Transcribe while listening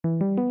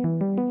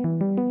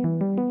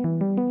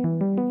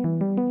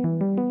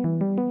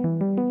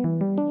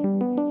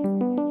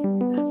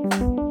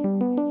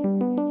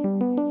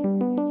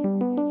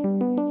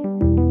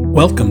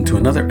Welcome to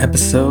another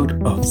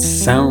episode of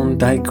Sound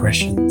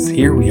Digressions.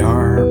 Here we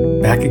are,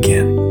 back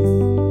again.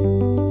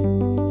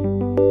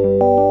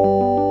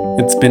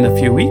 It's been a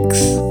few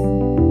weeks,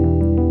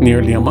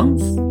 nearly a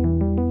month,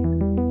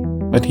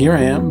 but here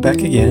I am back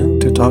again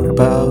to talk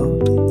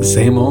about the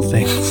same old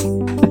things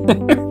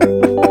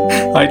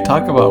I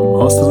talk about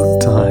most of the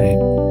time.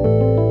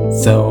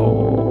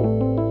 So,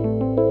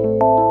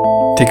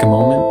 take a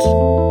moment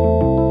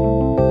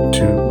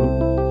to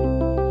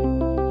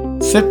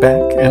sit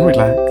back and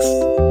relax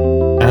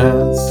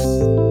as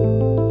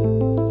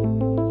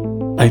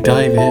I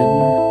dive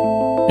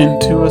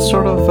into a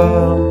sort of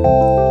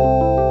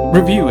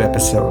review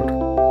episode,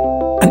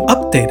 an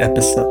update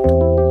episode,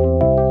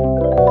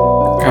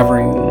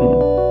 covering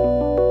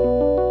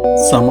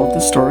some of the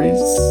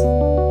stories,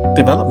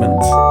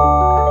 developments,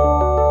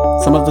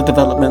 some of the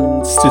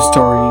developments to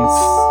stories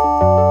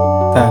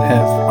that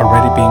have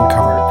already been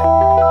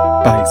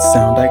covered by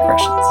Sound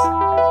Digressions.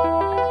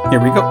 Here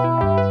we go.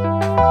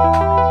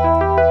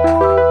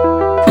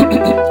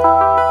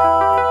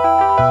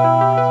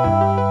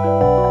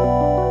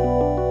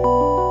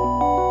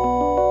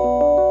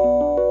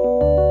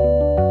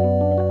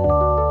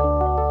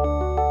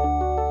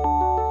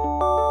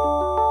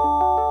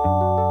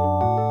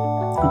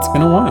 It's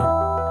been a while.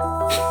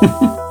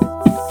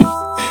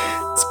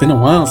 It's been a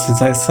while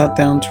since I sat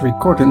down to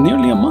record,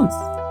 nearly a month.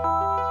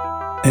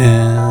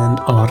 And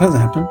a lot has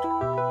happened.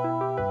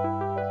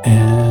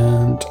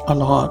 And a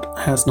lot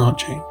has not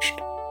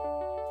changed.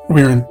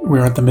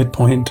 We're at the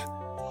midpoint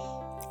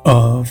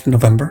of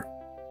November,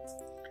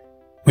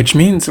 which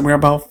means we're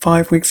about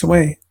 5 weeks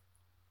away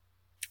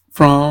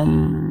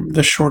from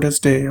the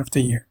shortest day of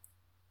the year.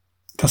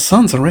 The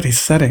sun's already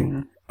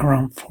setting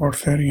around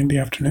 4:30 in the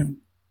afternoon.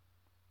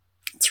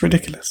 It's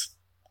ridiculous.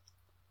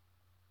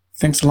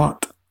 Thanks a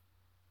lot.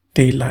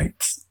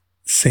 Daylight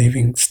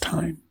savings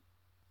time.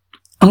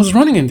 I was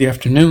running in the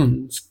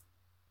afternoons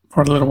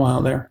for a little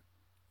while there,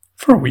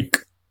 for a week.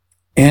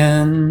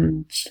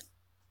 And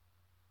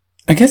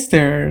I guess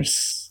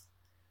there's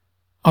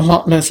a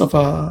lot less of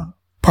a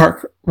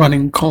park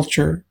running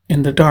culture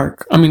in the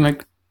dark. I mean,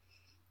 like,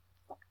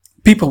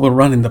 people will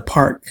run in the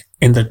park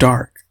in the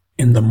dark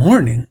in the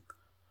morning,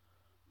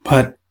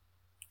 but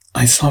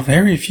I saw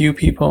very few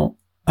people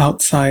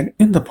outside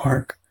in the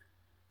park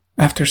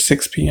after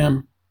 6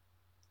 p.m.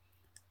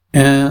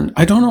 And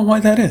I don't know why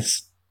that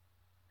is.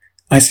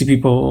 I see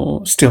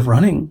people still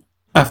running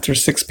after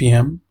 6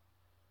 p.m.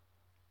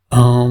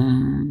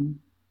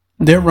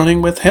 They're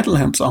running with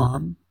headlamps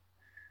on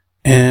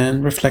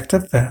and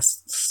reflective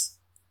vests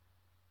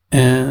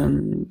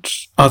and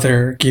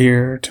other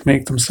gear to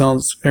make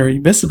themselves very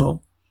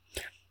visible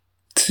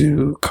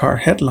to car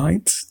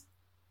headlights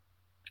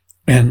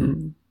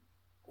and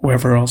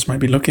whoever else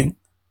might be looking.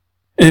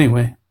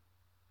 Anyway,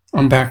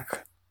 I'm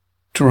back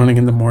to running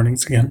in the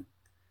mornings again.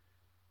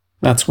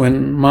 That's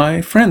when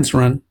my friends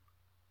run.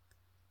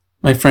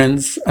 My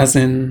friends, as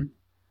in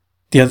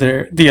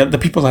the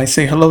people I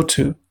say hello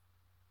to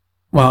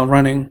while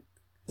running.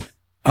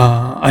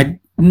 I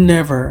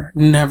never,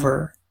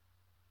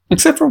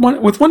 except for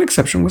with one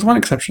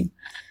exception,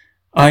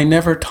 I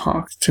never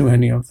talk to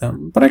any of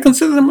them. But I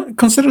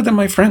consider them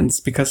my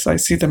friends because I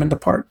see them in the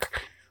park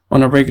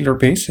on a regular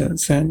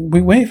basis, and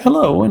we wave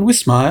hello and we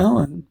smile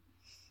and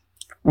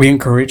we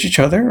encourage each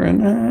other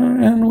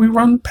and we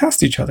run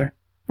past each other.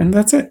 And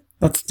that's it.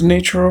 That's the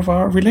nature of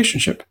our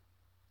relationship.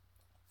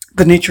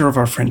 The nature of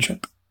our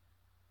friendship.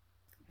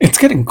 It's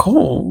getting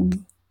cold,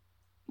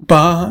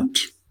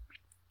 but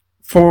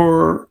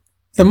for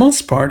the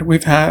most part,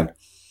 we've had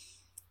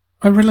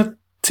a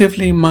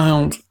relatively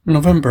mild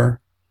November.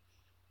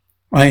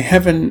 I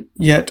haven't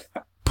yet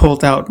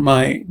pulled out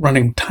my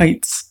running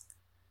tights.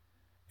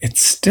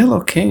 It's still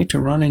okay to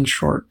run in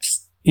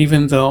shorts,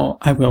 even though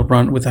I will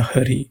run with a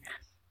hoodie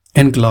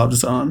and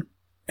gloves on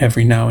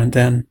every now and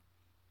then.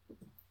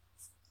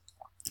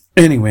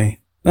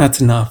 Anyway,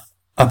 that's enough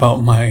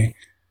about my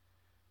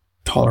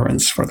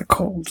tolerance for the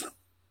cold.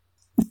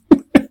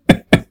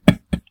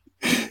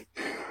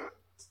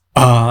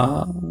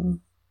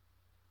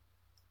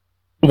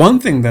 One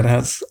thing that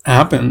has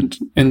happened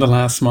in the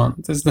last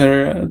month is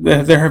there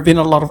have been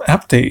a lot of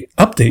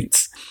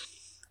updates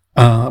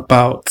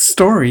about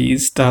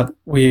stories that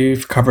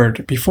we've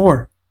covered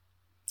before.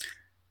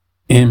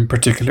 In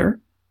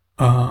particular,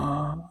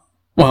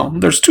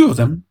 there's two of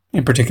them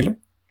in particular.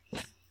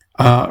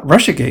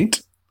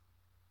 Russiagate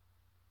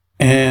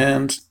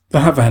and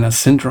the Havana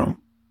Syndrome,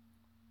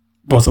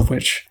 both of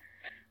which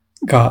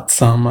got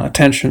some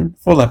attention,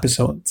 full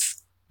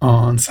episodes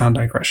on Sound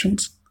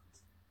Digressions.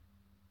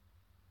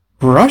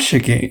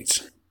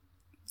 Russiagate.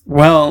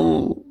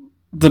 Well,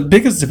 the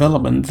biggest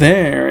development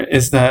there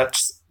is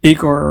that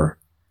Igor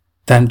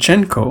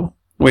Danchenko,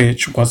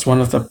 which was one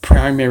of the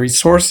primary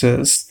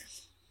sources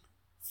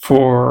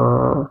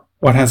for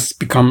what has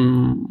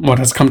come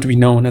to be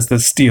known as the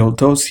Steele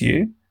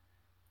dossier,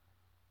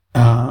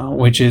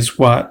 which is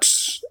what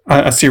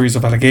a series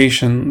of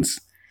allegations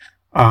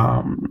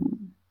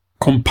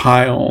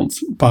compiled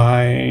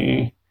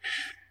by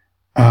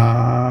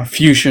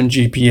fusion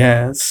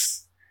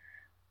GPS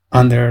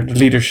under the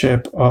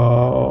leadership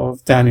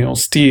of Daniel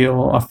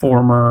Steele, a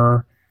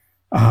former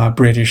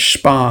British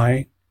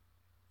spy.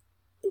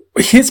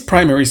 His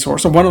primary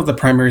source, or one of the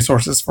primary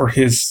sources for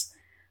his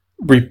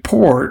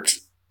report,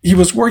 he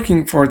was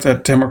working for the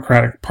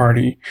Democratic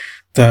Party,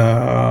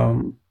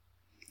 the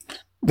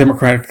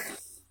Democratic.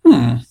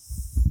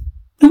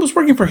 He was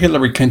working for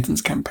Hillary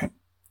Clinton's campaign.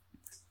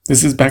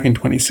 This is back in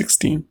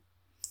 2016.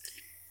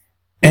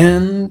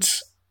 And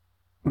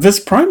this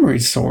primary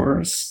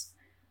source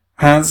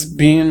has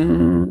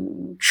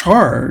been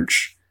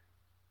charged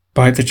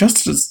by the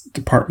Justice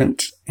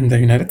Department in the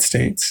United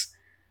States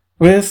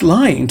with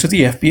lying to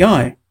the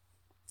FBI.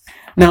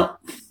 Now,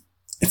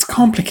 it's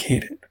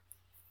complicated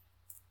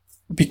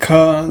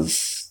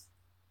because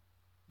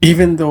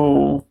even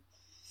though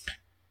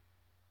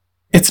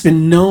it's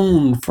been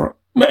known for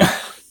a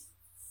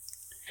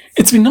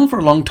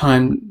long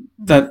time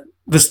that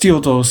the Steele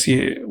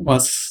dossier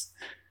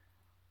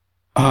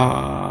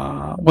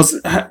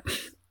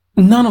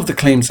none of the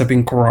claims have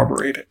been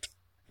corroborated.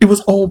 It was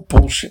all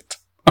bullshit.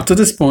 Up to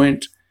this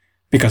point,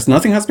 because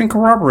nothing has been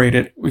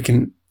corroborated, we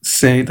can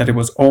say that it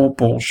was all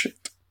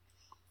bullshit.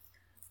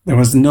 There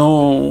was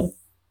no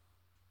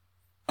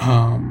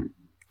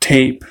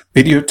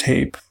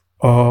videotape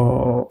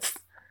of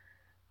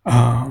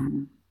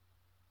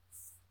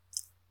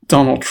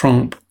Donald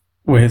Trump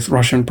with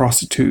Russian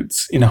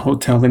prostitutes in a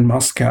hotel in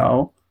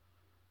Moscow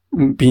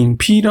being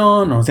peed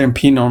on, or them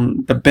peeing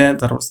on the bed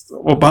that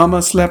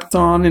Obama slept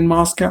on in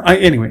Moscow.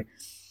 Anyway,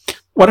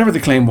 whatever the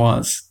claim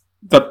was,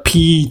 the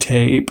pee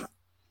tape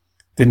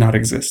did not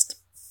exist.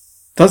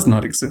 Does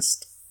not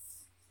exist.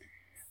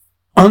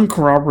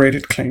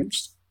 Uncorroborated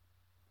claims.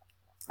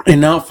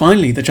 And now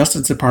finally the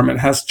Justice Department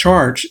has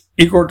charged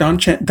Igor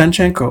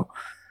Danchenko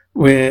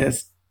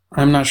with,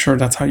 I'm not sure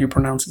that's how you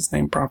pronounce his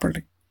name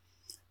properly,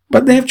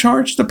 but they have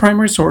charged the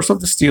primary source of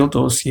the Steele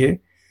dossier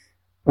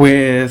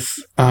with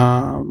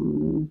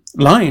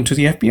lying to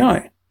the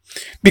FBI.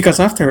 Because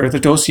after the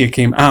dossier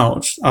came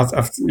out,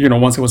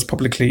 once it was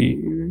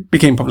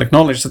became public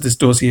knowledge that this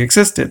dossier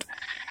existed,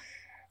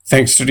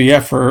 thanks to the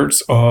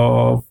efforts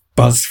of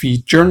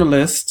BuzzFeed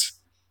journalists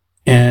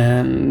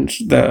and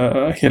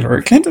the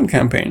Hillary Clinton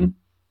campaign,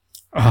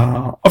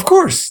 of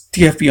course,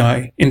 the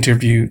FBI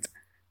interviewed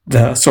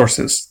the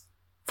sources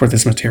for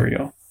this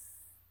material.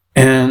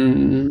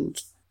 And,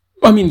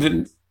 I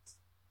mean,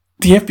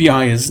 the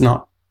FBI is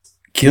not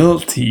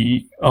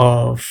guilty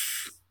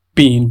of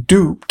being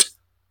duped,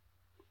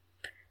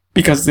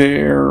 because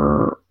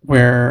there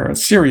were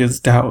serious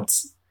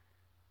doubts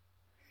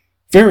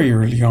very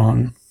early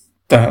on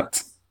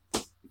that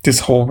this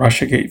whole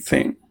Russiagate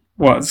thing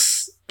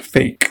was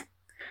fake,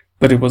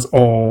 that it was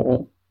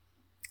all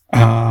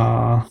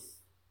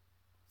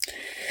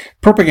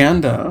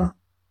propaganda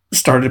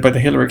started by the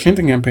Hillary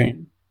Clinton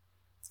campaign.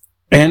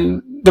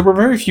 And there were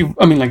very few,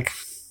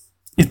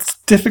 it's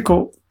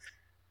difficult.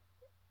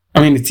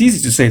 It's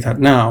easy to say that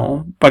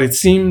now, but it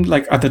seemed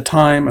like at the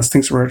time, as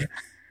things were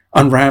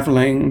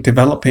unraveling,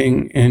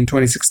 developing in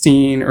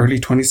 2016, early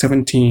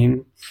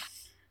 2017,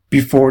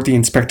 before the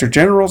Inspector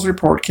General's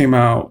report came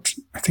out,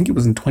 I think it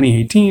was in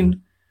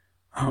 2018,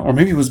 or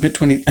maybe it was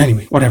mid-20,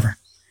 anyway, whatever.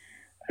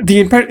 The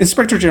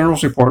Inspector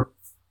General's report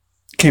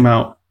came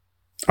out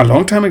a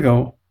long time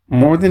ago,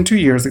 more than 2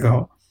 years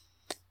ago,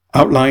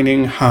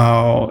 outlining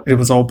how it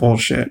was all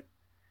bullshit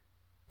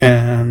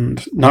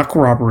and not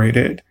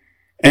corroborated.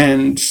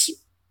 And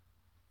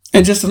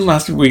just in the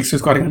last few weeks,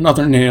 we've got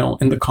another nail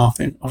in the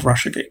coffin of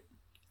Russiagate.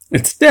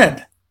 It's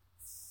dead.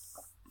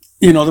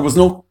 There was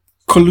no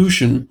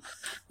collusion.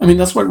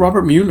 That's why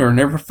Robert Mueller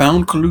never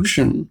found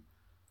collusion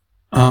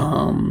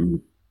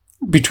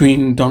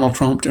between Donald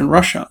Trump and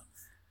Russia.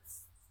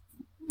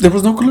 There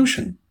was no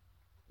collusion.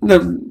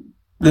 There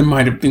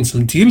might have been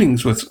some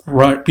dealings with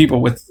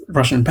people with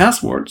Russian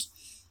passports,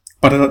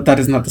 but that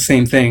is not the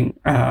same thing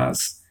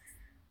as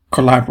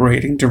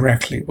collaborating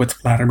directly with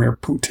Vladimir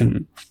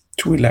Putin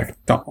to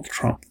elect Donald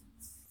Trump.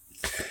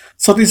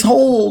 So this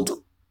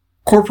whole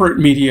corporate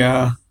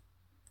media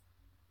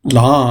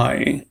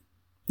lie,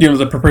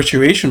 the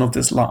perpetuation of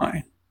this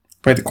lie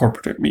by the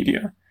corporate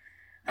media,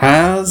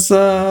 has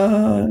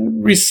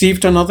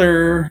received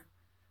another,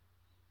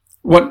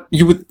 what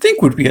you would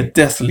think would be a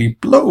deathly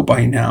blow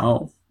by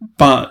now.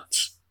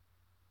 But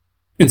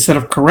instead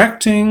of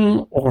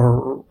correcting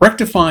or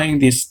rectifying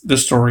the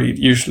story,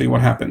 usually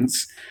what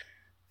happens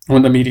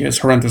when the media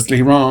is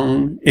horrendously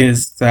wrong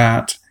is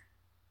that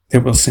they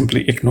will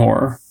simply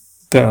ignore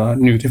the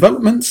new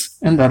developments,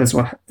 and that is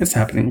what is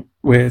happening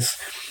with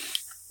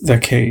the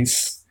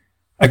case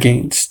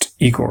against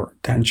Igor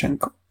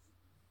Danchenko.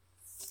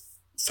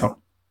 So,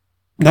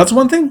 that's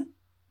one thing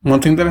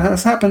that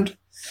has happened.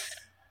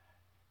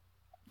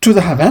 To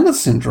the Havana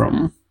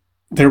syndrome,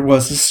 there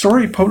was a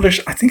story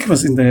published, I think it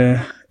was in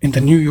the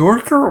New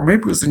Yorker, or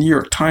maybe it was the New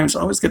York Times.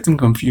 I always get them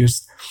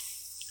confused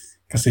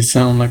because they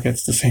sound like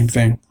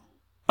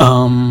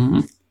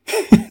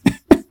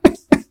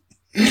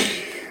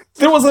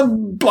there was a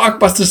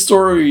blockbuster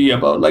story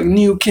about like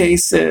new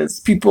cases,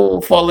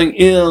 people falling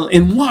ill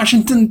in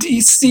Washington,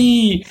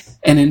 D.C.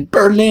 and in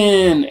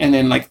Berlin and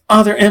in like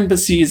other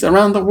embassies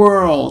around the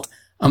world.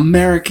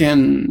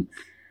 American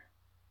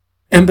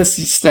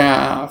embassy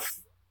staff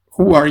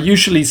who are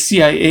usually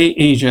CIA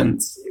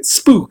agents,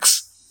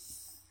 spooks,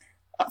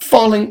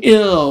 falling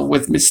ill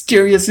with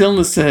mysterious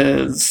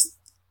illnesses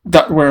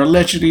that were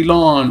allegedly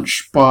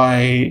launched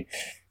by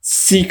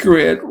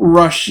secret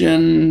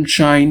Russian,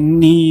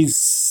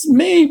 Chinese,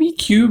 maybe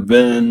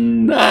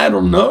Cuban, I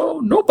don't know.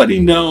 Nobody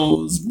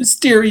knows.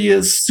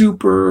 Mysterious,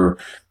 super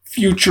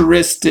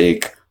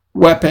futuristic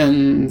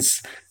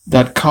weapons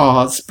that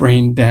cause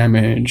brain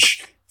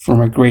damage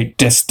from a great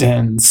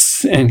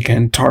distance and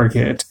can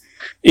target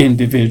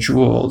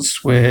individuals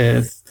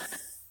with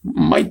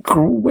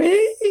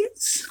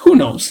microwaves. Who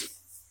knows?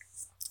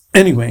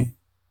 Anyway,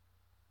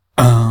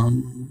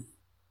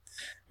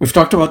 we've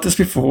talked about this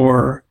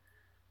before.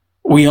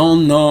 We all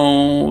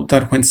know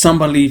that when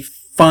somebody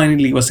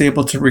finally was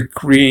able to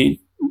recreate,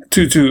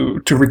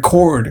 to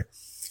record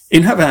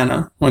in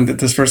Havana, when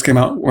this first came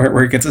out,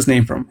 where it gets its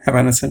name from,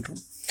 Havana Syndrome.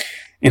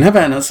 In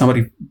Havana,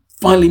 somebody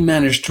finally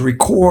managed to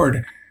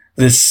record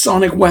this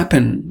sonic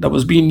weapon that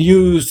was being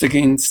used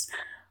against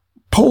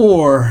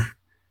poor,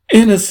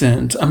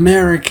 innocent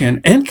American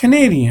and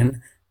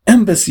Canadian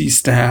embassy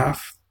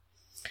staff.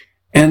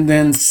 And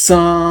then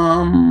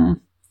some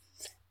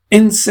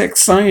insect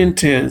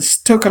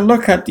scientists took a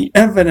look at the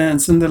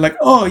evidence and they're like,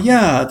 oh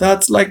yeah,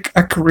 that's like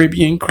a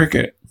Caribbean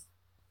cricket.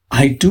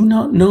 I do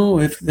not know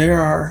if there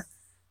are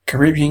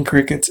Caribbean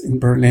crickets in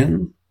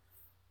Berlin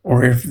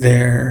or if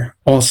they're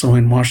also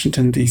in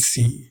Washington,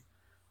 D.C.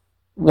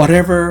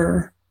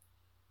 Whatever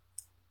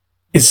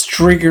is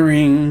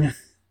triggering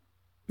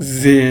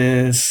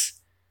this,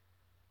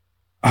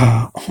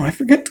 I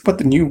forget what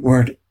the new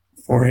word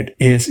for it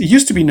is. It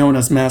used to be known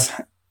as mass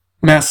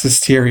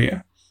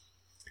hysteria,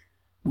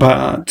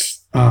 but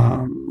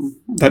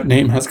that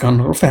name has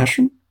gone out of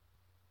fashion.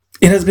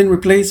 It has been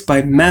replaced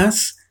by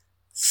mass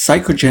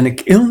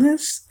psychogenic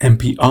illness,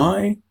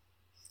 MPI,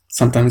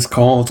 sometimes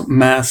called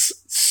mass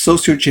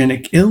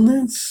sociogenic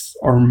illness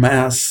or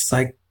mass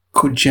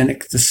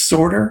psychogenic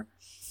disorder.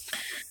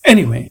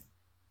 Anyway,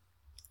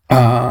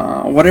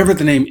 whatever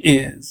the name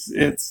is,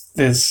 it's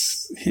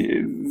this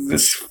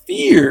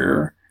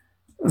fear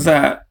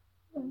that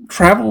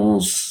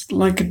travels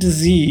like a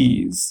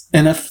disease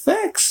and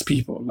affects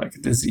people like a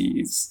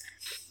disease.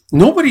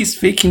 Nobody's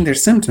faking their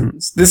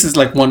symptoms. This is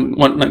like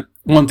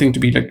one thing to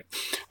be like,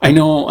 I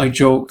know I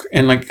joke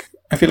and like,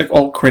 I feel like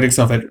all critics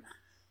of it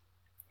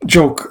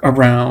joke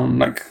around,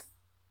 like,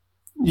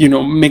 you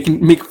know,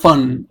 make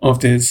fun of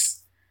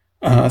this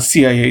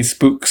CIA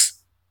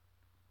spooks.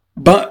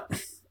 But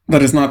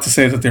that is not to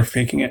say that they're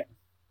faking it.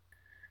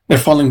 They're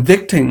falling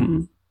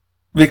victims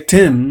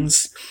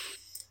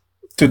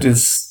to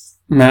this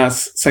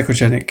mass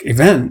psychogenic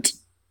event,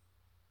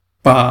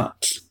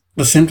 but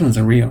the symptoms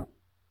are real.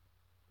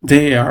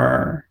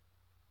 Their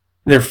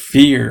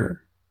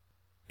fear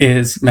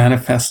is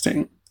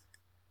manifesting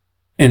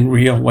in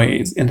real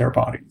ways in their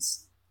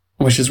bodies,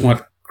 which is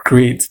what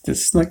creates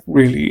this like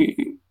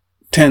really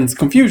tense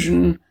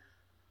confusion,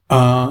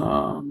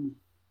 or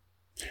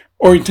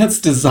intense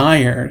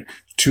desire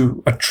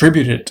to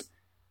attribute it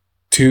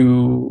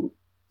to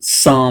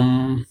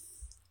some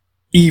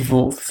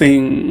evil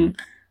thing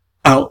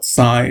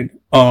outside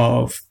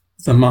of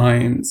the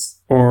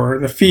minds or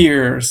the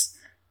fears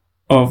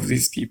of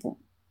these people.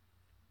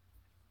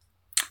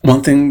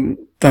 One thing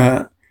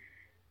that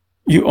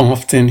you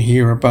often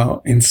hear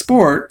about in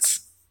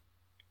sports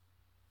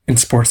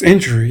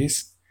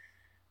injuries,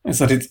 is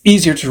that it's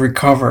easier to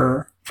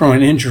recover from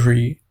an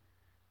injury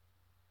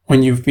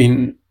when you've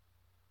been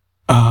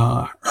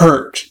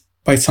hurt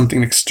by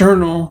something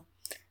external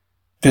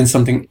than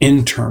something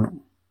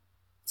internal.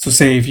 So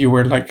say if you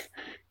were like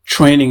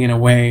training in a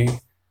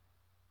way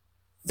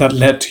that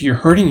led to you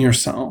hurting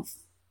yourself,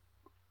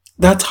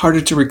 that's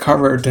harder to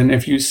recover than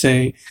if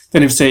say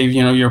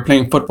you know, you're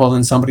playing football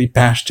and somebody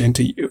bashed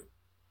into you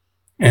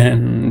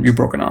and you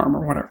broke an arm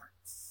or whatever.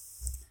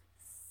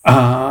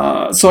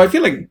 So I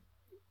feel like,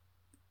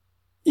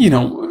 you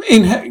know,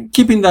 in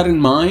keeping that in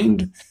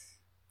mind,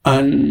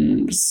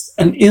 an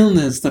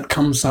illness that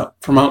comes up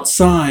from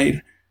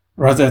outside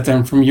rather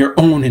than from your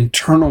own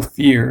internal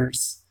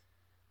fears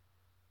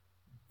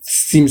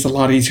seems a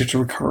lot easier to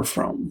recover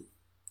from,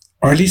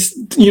 or at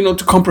least, you know,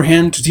 to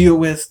comprehend, to deal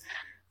with,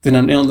 than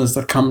an illness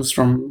that comes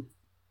from,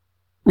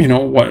 you know,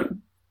 what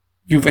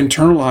you've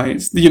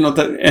internalized, you know,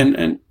 that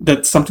and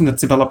that's something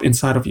that's developed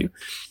inside of you.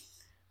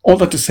 All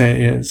that to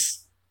say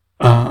is,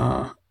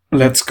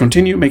 let's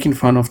continue making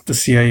fun of the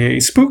CIA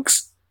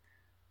spooks,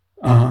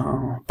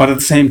 but at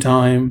the same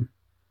time,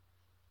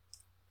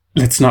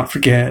 let's not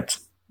forget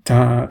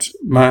that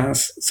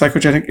mass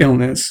psychogenic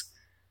illness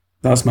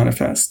does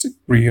manifest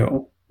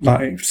real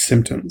life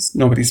symptoms.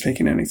 Nobody's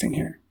faking anything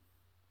here.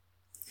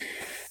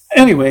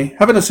 Anyway,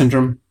 Havana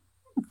Syndrome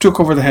took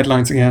over the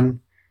headlines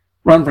again,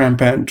 run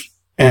rampant,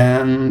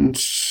 and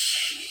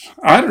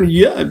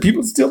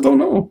people still don't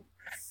know.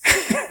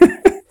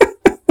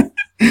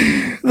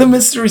 The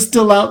mystery's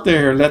still out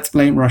there. Let's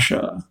blame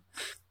Russia.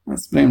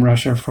 Let's blame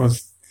Russia for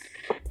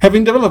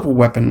having developed a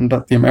weapon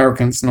that the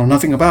Americans know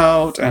nothing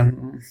about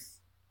and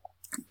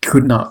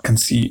could not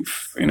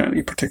conceive in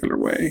any particular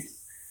way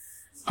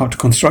how to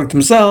construct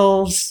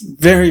themselves.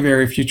 Very,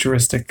 very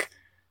futuristic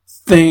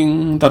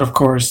thing that, of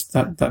course,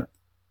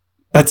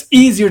 that's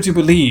easier to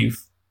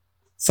believe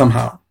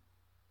somehow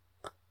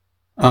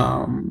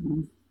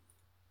than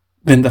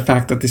the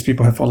fact that these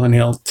people have fallen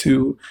ill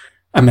to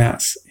a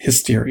mass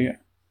hysteria.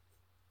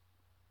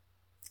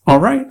 All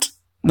right,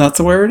 that's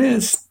where it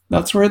is.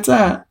 That's where it's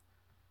at.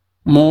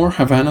 More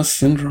Havana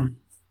syndrome.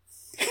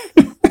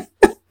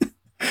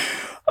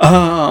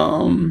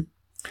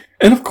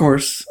 And of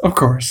course,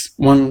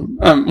 well,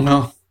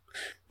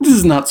 this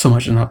is not so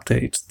much an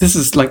update. This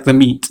is like the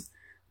meat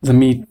of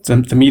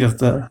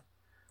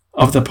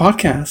the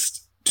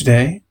podcast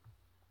today.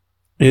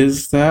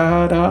 Is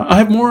that I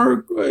have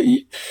more.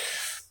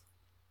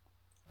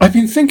 I've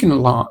been thinking a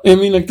lot. I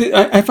mean, like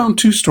I found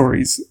two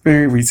stories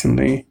very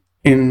recently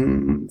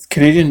in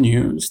Canadian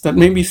news that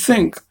made me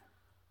think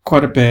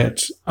quite a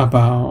bit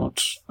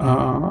about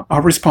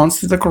our response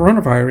to the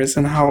coronavirus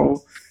and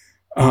how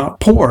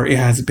poor it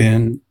has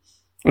been,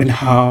 and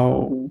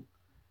how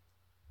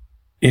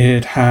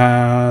it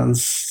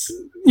has,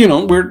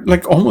 we're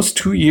like almost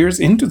 2 years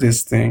into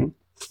this thing,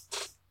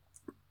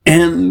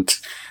 and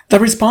the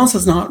response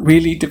has not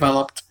really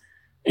developed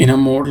in a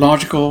more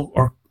logical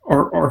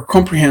or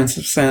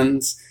comprehensive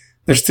sense.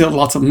 There's still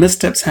lots of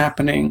missteps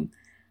happening,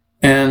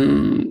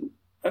 and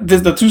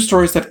the two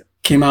stories that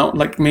came out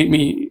like made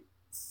me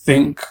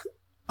think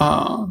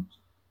about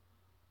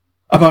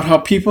how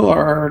people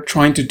are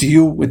trying to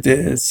deal with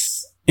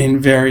this in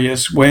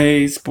various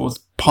ways, both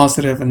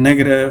positive and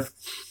negative,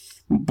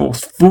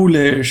 both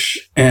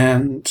foolish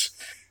and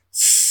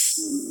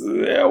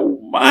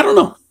I don't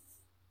know.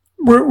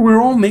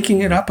 We're all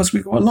making it up as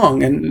we go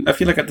along, and I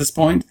feel like at this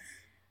point,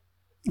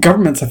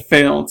 governments have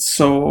failed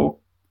so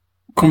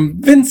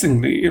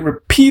convincingly,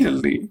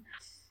 repeatedly,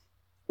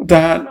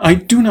 that I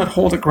do not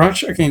hold a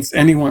grudge against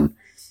anyone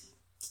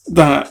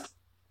that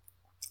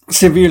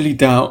severely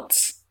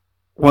doubts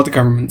what the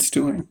government's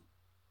doing.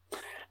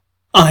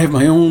 I have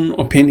my own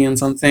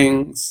opinions on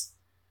things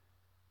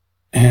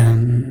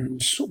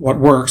and what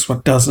works,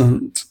 what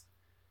doesn't.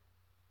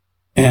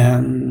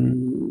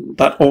 And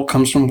that all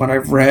comes from what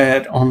I've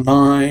read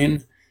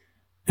online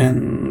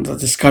and the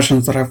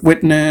discussions that I've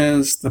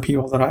witnessed, the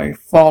people that I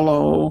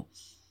follow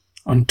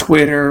on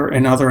Twitter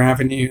and other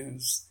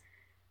avenues.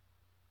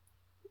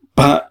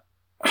 But,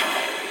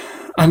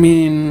 I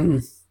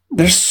mean,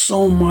 there's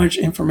so much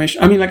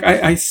information. I mean, like,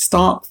 I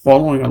stopped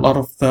following a lot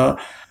of the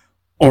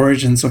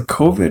origins of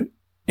COVID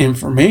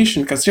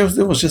information because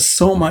there was just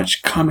so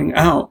much coming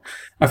out.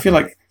 I feel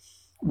like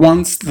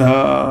once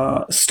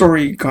the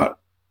story got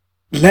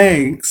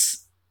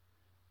legs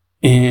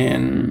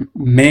in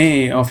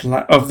May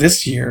of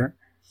this year,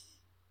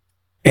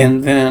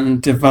 and then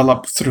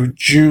developed through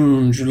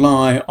June,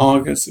 July,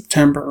 August,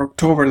 September,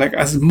 October, like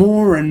as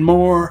more and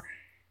more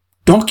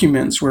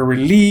documents were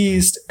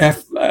released,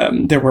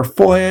 they were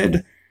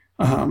FOIA'd,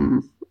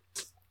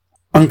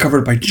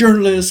 uncovered by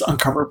journalists,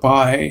 uncovered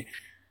by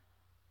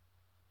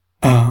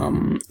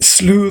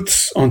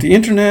sleuths on the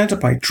internet,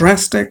 by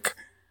Drastic.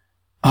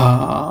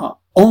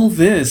 All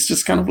this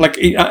just kind of like,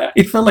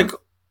 it felt like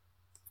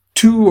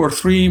 2 or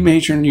 3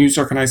 major news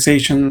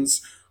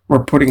organizations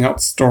were putting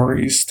out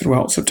stories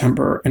throughout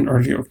September and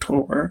early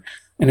October,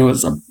 and it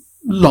was a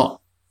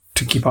lot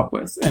to keep up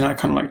with, and I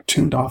kind of like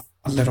tuned off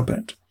a little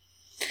bit.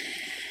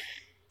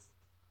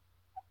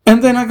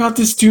 And then I got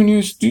these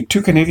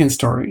two Canadian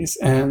stories,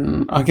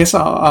 and I guess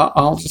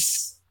I'll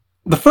just...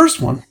 The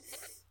first one,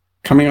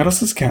 coming out of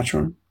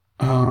Saskatchewan,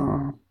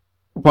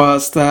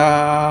 was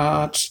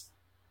that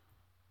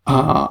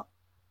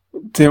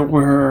there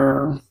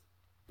were...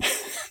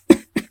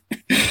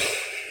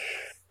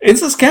 in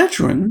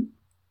Saskatchewan,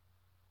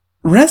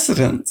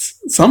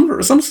 residents,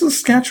 some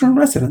Saskatchewan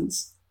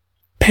residents,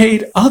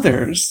 paid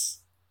others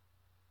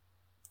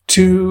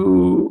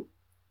to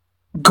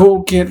go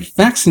get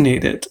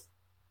vaccinated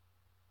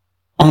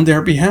on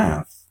their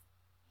behalf.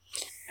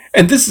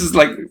 And this is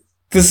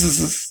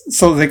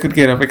so they could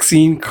get a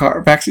vaccine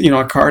card,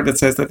 a card that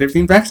says that they've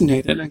been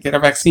vaccinated, and get a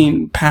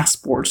vaccine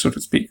passport, so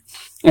to speak,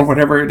 or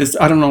whatever it is.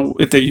 I don't know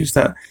if they use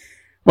that,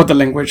 what the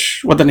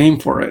name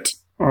for it,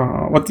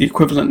 what the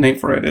equivalent name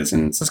for it is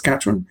in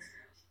Saskatchewan.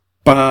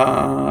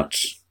 But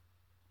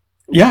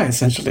yeah,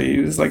 essentially,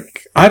 it was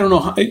like, I don't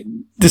know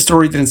the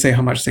story didn't say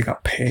how much they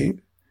got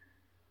paid,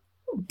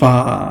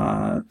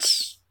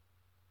 but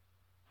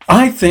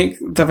I think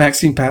the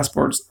vaccine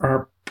passports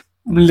are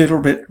a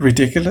little bit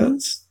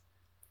ridiculous,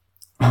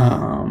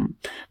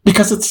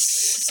 because it's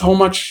so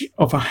much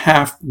of a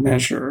half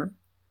measure.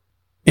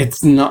 It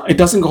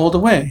doesn't go all the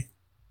way.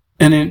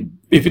 And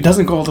if it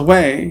doesn't go all the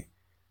way,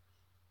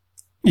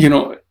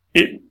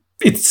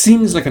 it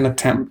seems like an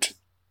attempt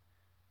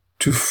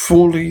to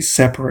fully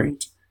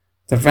separate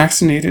the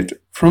vaccinated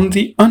from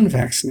the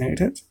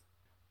unvaccinated.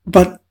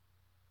 But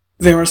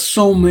there are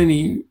so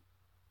many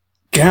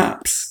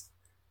gaps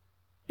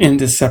in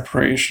this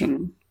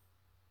separation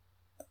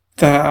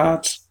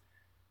that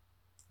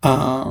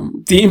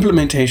the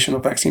implementation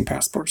of vaccine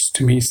passports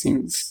to me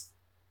seems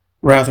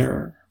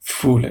rather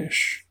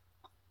foolish.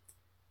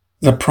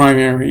 The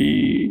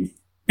primary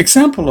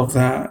example of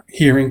that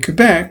here in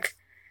Quebec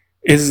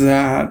is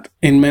that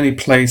in many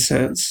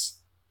places,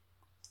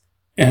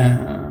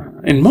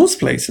 in most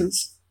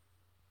places,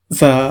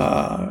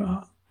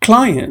 the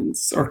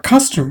clients or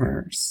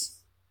customers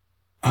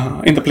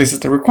in the places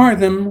that require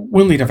them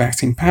will need a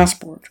vaccine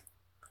passport,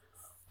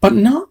 but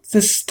not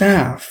the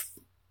staff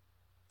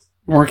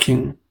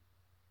working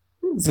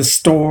the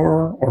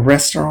store or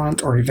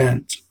restaurant or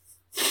event.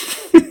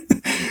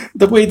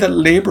 The way that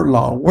labor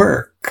laws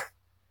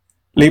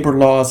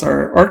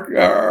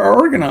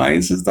are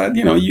organized is that,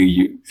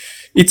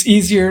 it's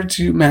easier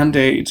to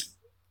mandate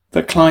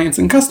the clients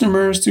and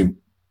customers to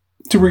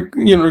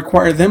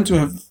require them to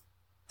have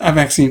a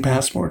vaccine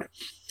passport.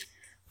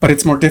 But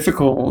it's more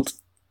difficult,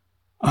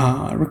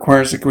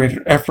 requires a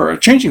greater effort, a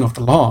changing of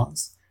the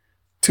laws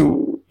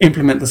to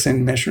implement the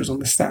same measures on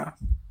the staff.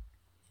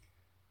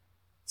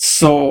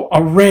 So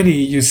already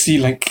you see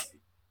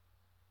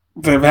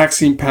the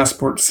vaccine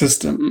passport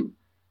system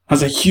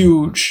has a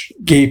huge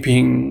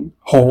gaping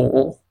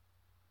hole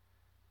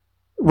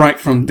right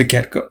from the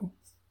get-go,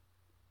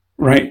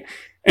 right?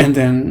 And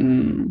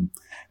then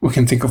we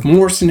can think of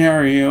more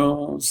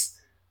scenarios,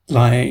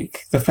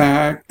 like the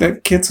fact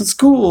that kids at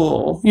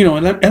school,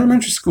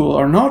 elementary school,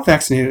 are not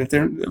vaccinated.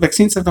 Their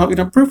vaccines have not been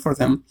approved for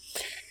them.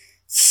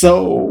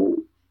 So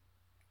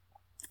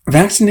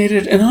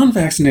vaccinated and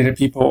unvaccinated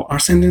people are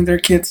sending their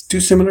kids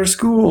to similar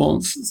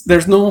schools.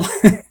 There's no...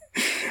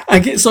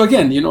 So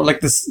again,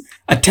 this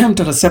attempt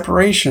at a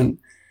separation,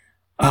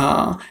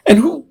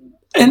 and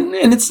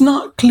it's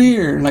not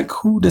clear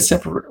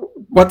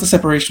what the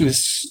separation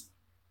is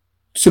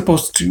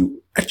supposed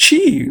to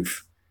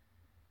achieve.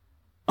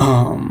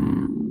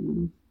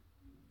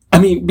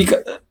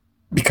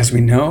 Because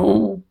we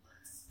know,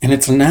 and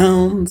it's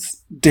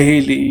announced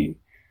daily,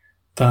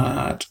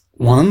 that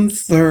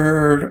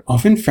 1/3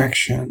 of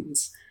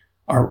infections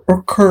are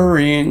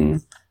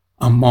occurring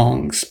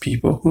amongst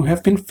people who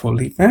have been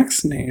fully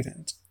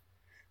vaccinated.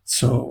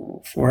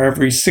 So for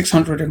every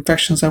 600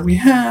 infections that we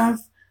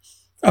have,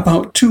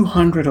 about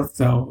 200 of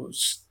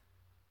those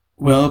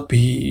will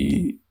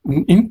be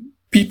in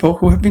people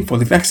who have been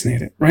fully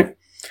vaccinated, right?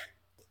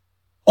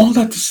 All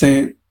that to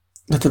say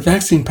that the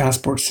vaccine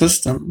passport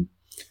system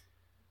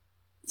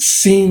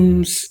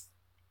seems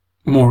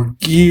more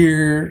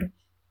geared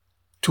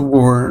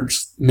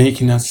towards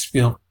making us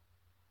feel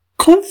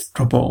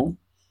comfortable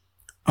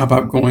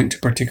about going to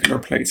particular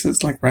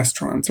places like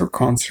restaurants or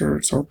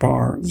concerts or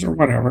bars or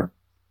whatever,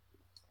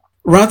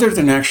 rather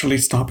than actually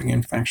stopping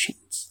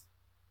infections.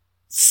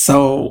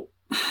 So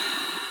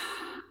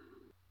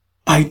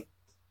I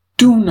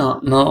do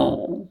not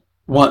know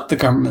what the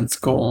government's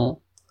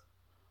goal,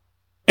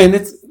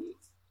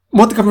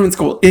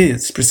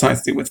 is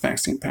precisely with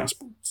vaccine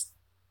passports.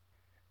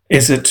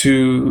 Is it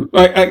to,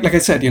 like I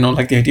said,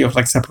 like the idea of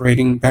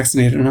separating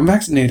vaccinated and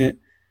unvaccinated?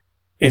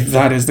 If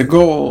that is the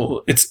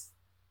goal, it's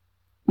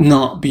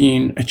not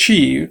being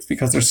achieved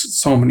because there's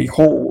so many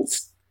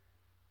holes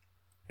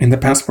in the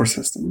passport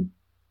system.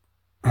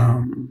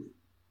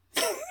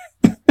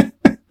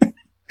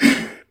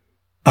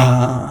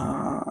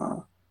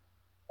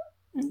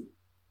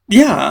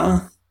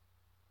 Yeah.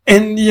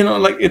 And,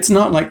 it's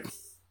not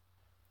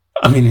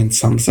in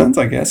some sense,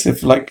 I guess,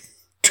 if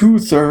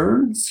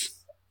 2/3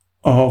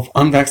 of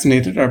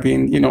unvaccinated are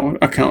being,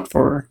 account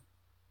for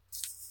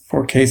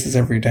 4 cases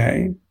every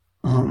day,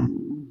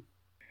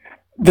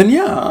 then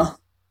yeah,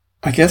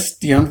 I guess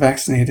the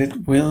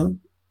unvaccinated will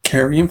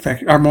carry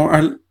infection, are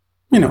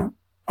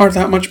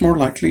that much more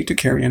likely to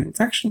carry an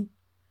infection.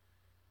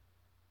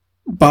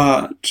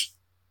 But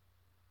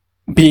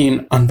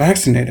being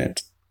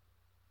unvaccinated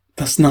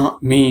does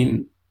not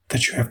mean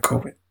that you have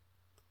COVID.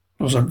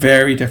 Those are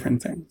very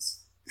different things.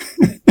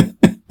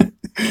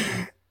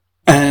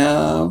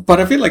 But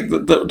I feel like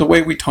the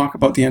way we talk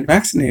about the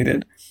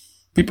unvaccinated,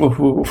 people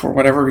who, for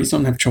whatever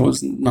reason, have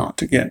chosen not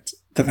to get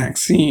the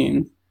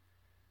vaccine,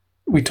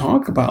 we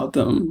talk about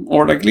them,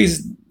 or at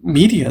least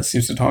media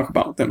seems to talk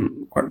about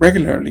them quite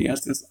regularly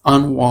as this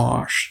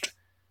unwashed,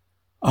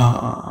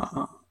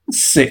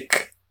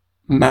 sick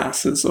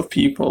masses of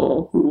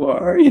people who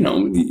are,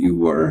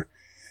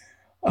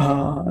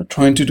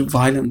 trying to do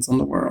violence on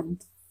the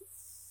world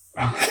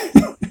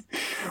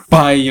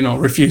by,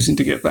 refusing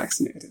to get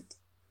vaccinated.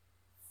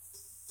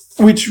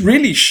 Which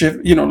really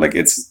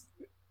it's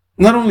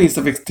not only is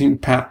the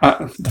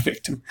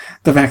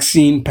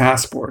vaccine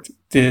passport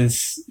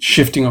this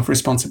shifting of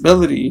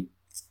responsibility,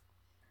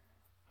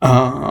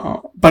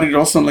 but it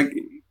also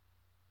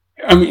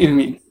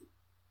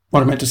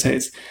what I meant to say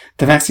is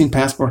the vaccine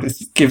passport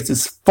gives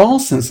this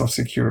false sense of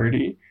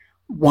security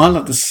while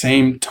at the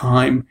same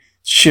time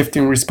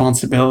shifting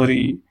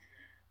responsibility.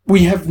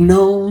 We have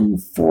known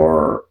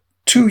for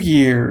 2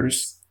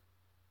 years,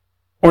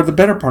 or the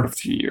better part of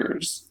 2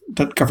 years,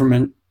 that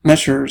government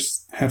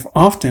measures have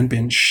often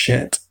been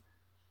shit.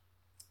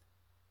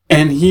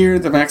 And here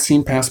the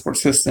vaccine passport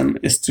system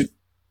is to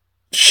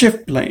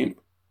shift blame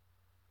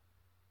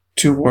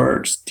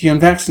towards the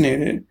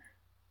unvaccinated,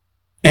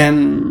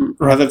 and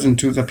rather than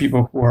to the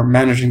people who are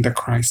managing the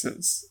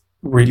crisis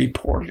really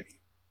poorly,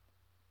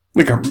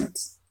 the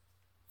governments.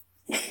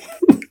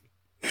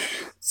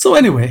 So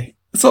anyway,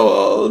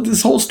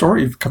 this whole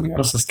story of coming out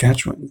of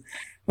Saskatchewan,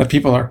 that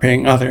people are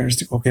paying others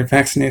to go get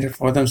vaccinated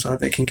for them so that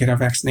they can get a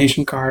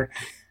vaccination card.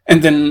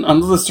 And then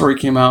another story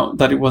came out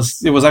that it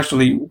was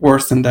actually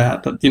worse than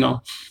that. That, you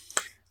know,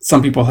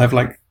 some people have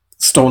like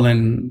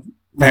stolen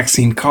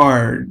vaccine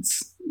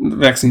cards,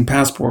 vaccine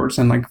passports,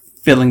 and like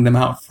filling them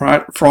out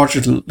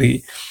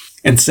fraudulently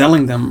and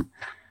selling them.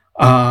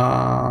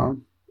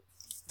 And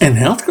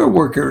healthcare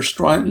workers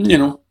trying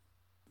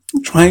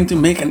to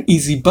make an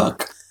easy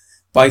buck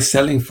by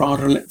selling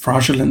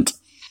fraudulent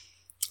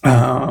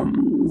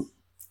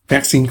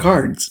vaccine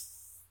cards.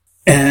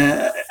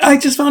 I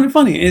just found it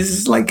funny.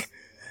 It's like,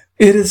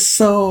 it is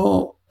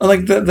so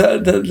like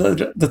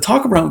the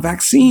talk around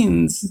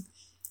vaccines,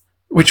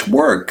 which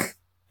work,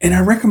 and I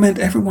recommend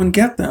everyone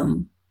get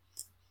them,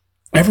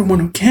 everyone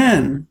who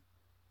can.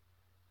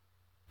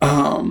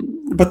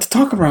 But the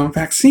talk around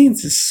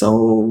vaccines is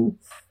so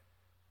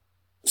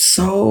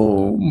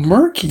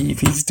murky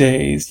these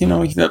days. You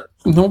know,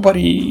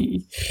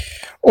 nobody,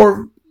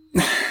 or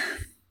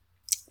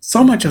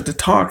so much of the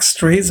talk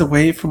strays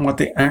away from what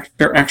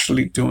they're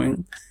actually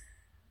doing.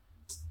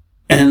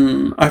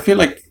 And I feel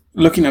like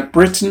looking at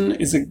Britain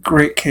is a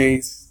great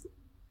case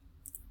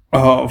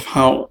of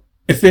how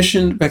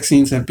efficient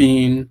vaccines have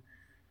been,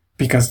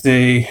 because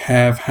they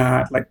have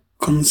had like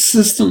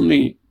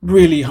consistently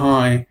really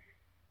high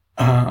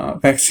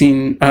COVID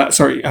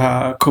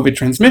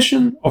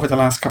transmission over the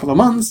last couple of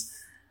months,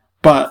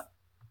 but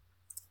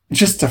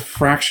just a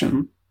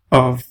fraction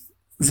of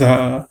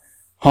the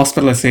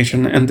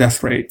hospitalization and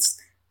death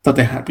rates that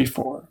they had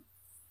before.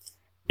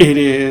 It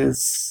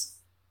is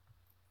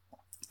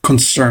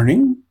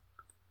concerning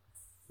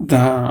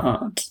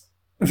that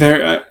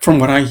from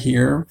what I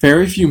hear,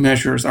 very few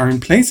measures are in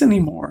place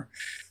anymore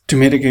to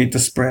mitigate the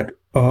spread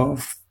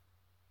of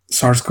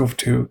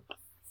SARS-CoV-2.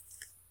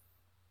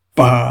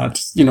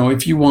 But, you know,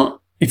 if you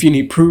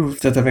need proof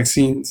that the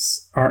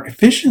vaccines are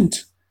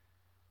efficient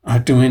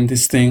at doing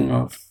this thing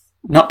of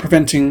not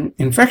preventing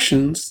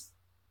infections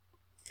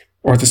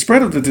or the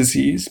spread of the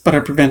disease, but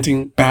are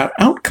preventing bad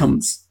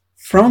outcomes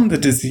from the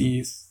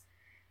disease,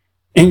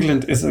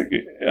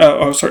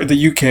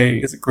 the UK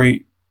is a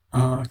great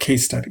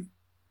case study.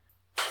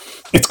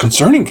 It's a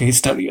concerning case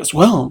study as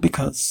well,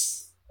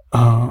 because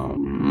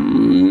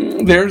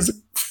there's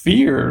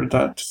fear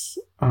that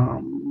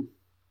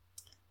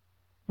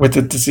with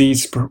the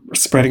disease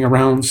spreading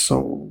around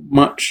so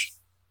much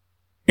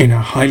in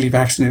a highly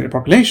vaccinated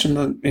population,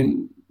 that it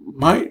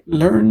might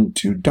learn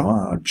to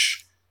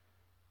dodge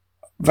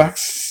the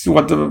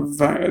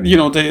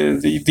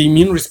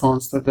immune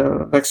response that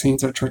the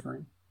vaccines are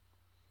triggering.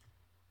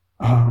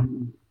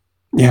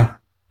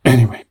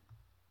 Anyway,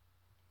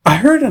 I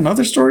heard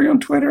another story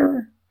on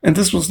Twitter, and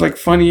this was like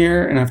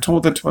funnier, and I've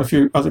told it to a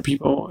few other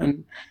people,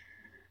 and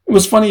it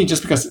was funny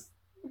just because,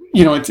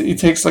 you know, it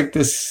takes like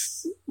this.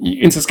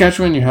 In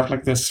Saskatchewan, you have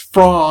like this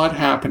fraud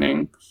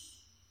happening,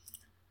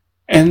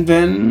 and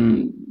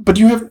then, but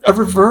you have a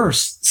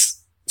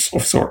reverse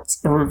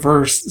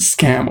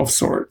scam of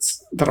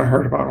sorts that I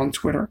heard about on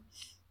Twitter.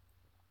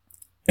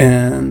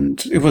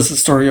 And it was a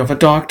story of a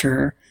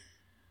doctor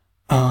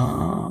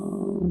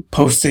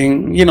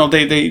posting, you know,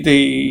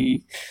 they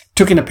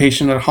took in a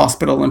patient at a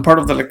hospital, and part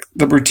of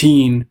the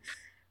routine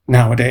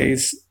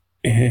nowadays,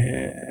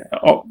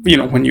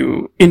 when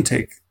you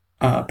intake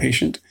a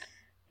patient,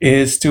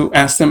 is to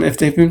ask them if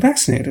they've been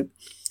vaccinated.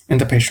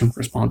 And the patient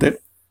responded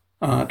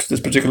to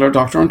this particular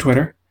doctor on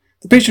Twitter.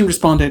 The patient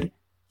responded,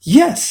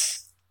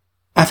 "Yes,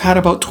 I've had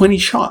about 20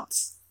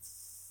 shots."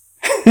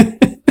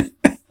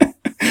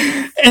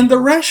 And the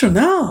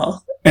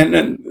rationale, and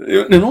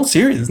in all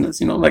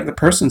seriousness, you know, like the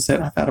person said,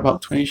 "I've had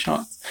about 20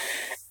 shots."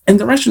 And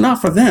the rationale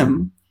for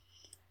them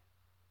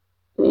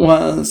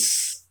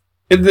was,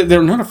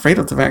 they're not afraid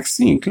of the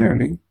vaccine,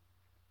 clearly.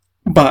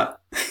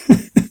 But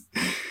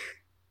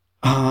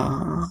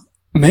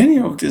many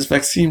of these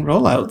vaccine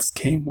rollouts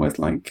came with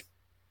like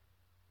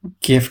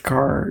gift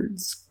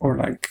cards, or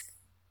like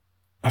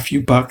a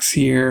few bucks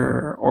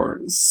here,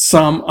 or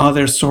some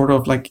other sort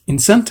of like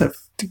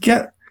incentive to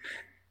get.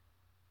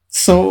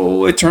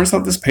 So it turns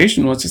out this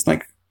patient was just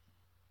like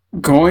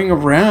going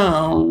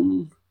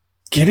around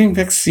getting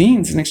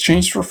vaccines in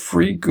exchange for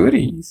free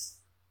goodies.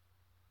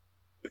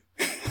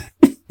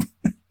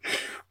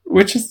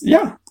 Which is,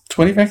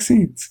 20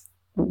 vaccines.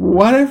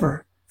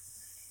 Whatever.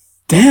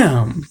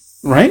 Damn,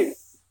 right?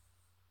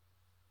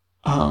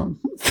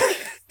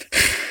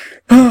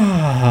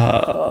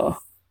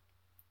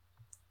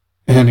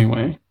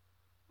 Anyway,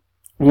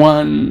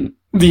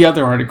 the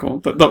other article,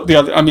 the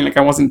other, I mean, like,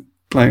 I wasn't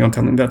planning on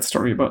telling that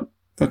story about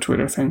the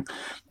Twitter thing,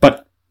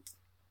 but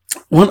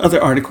one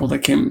other article that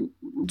came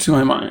to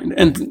my mind,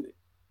 and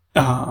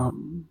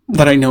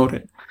that I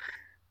noted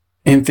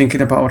in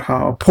thinking about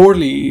how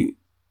poorly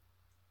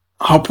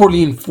how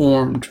poorly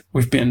informed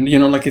we've been.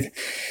 The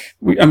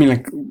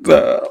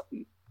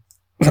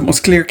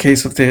most clear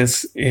case of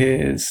this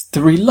is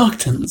the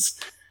reluctance,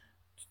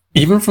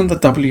 even from the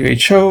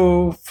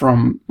WHO,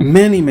 from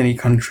many, many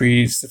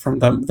countries, from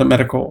the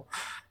medical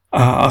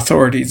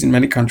authorities in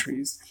many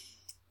countries,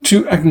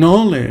 to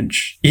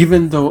acknowledge,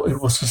 even though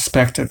it was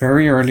suspected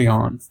very early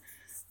on,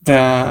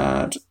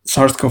 that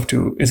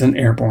SARS-CoV-2 is an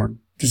airborne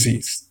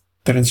disease,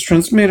 that is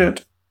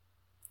transmitted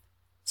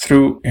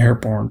through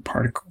airborne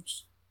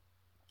particles.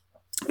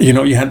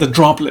 You had the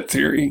droplet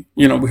theory.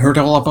 We heard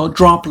all about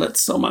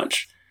droplets so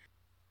much.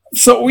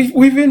 So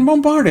we've been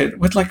bombarded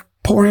with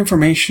poor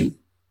information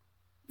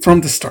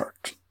from the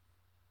start.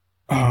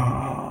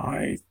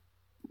 And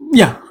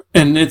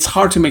it's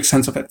hard to make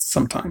sense of it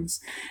sometimes.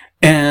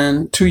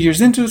 And 2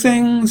 years into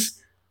things,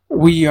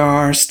 we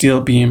are still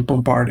being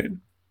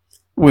bombarded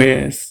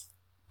with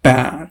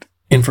bad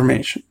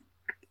information.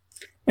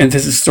 And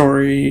this is a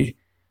story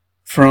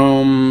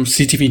from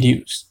CTV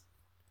News.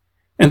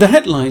 And the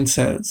headline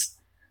says,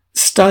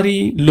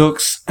 "Study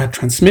looks at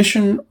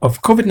transmission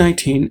of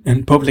COVID-19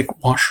 in public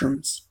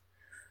washrooms.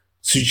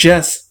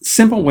 Suggests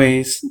simple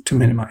ways to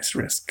minimize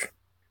risk."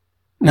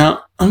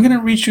 Now, I'm going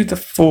to read you the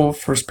full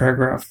first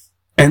paragraph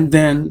and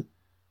then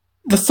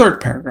the third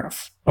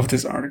paragraph of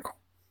this article.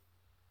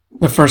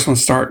 The first one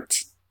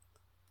starts,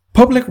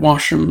 "Public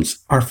washrooms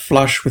are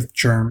flush with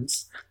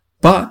germs,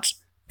 but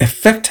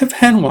effective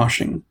hand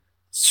washing,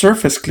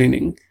 surface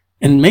cleaning,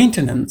 and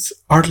maintenance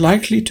are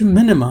likely to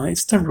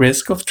minimize the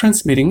risk of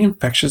transmitting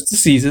infectious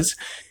diseases,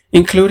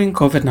 including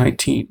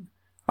COVID-19,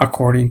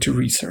 according to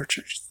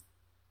researchers."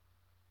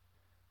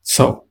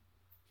 So,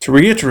 to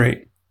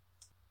reiterate,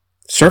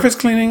 surface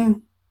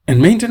cleaning and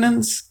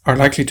maintenance are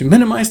likely to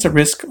minimize the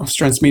risk of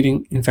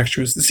transmitting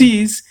infectious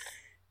disease,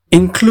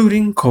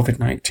 including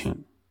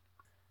COVID-19.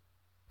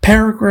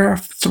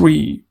 Paragraph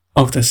 3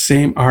 of the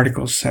same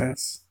article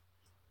says,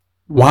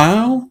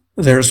 "While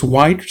there's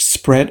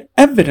widespread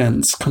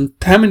evidence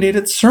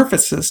contaminated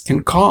surfaces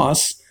can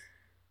cause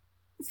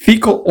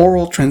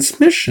fecal-oral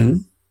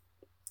transmission,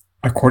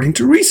 according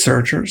to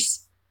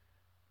researchers,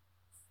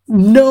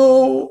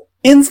 no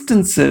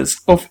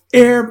instances of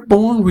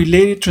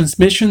airborne-related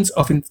transmissions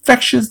of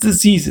infectious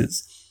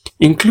diseases,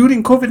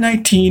 including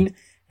COVID-19,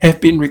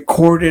 have been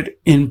recorded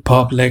in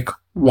public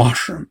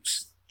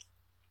washrooms."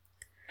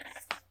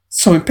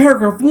 So in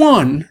paragraph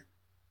 1,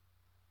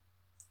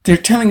 they're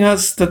telling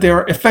us that there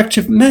are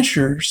effective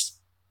measures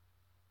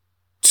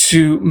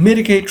to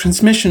mitigate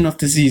transmission of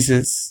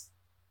diseases,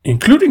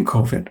 including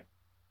COVID.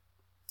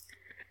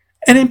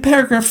 And in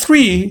paragraph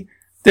 3,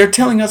 they're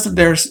telling us that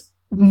there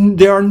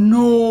are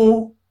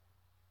no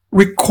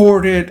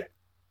recorded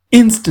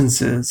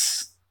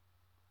instances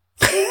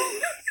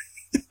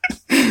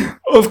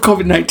of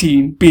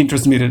COVID-19 being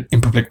transmitted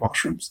in public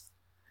washrooms.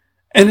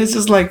 And it's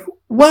just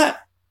what?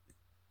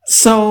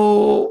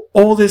 So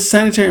all these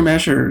sanitary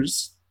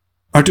measures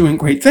are doing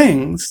great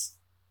things,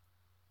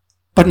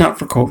 but not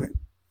for COVID.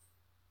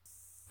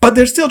 But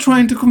they're still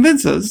trying to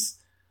convince us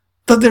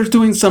that they're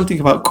doing something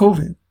about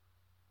COVID.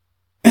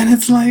 And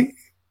it's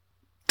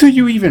do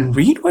you even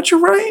read what you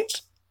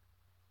write?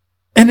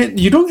 And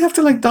you don't have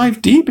to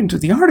dive deep into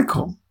the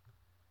article.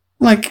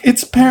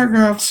 It's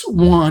paragraphs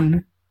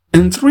 1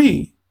 and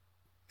 3.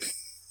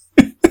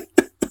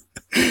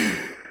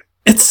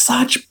 It's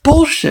such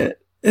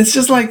bullshit. It's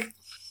just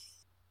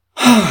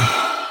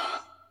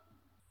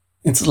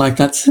it's like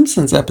that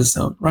Simpsons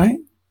episode, right?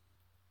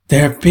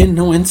 There have been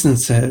no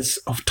instances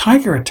of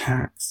tiger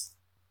attacks,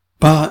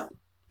 but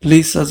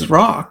Lisa's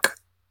rock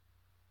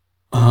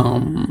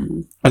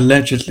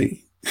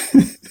allegedly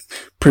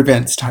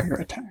prevents tiger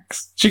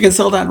attacks. She can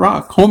sell that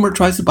rock. Homer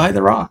tries to buy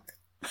the rock.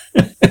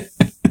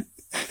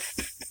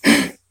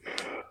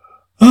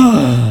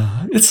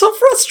 It's so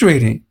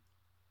frustrating.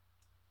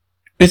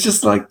 It's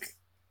just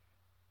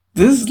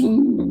this is,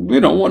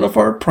 one of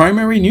our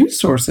primary news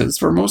sources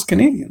for most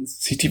Canadians,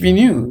 CTV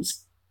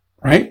News,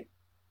 right?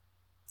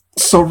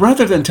 So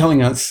rather than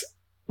telling us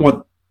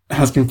what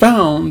has been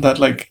found, that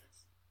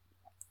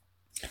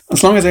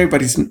as long as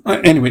everybody's,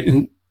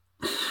 anyway,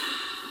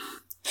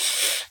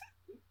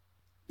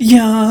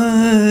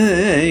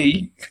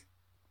 yay!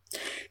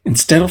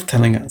 Instead of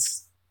telling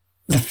us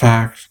the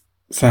fact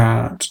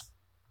that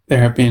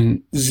there have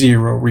been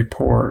 0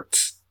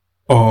 reports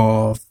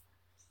of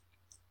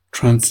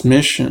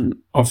transmission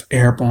of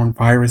airborne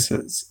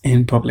viruses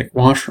in public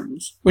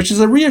washrooms, which is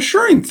a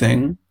reassuring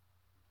thing,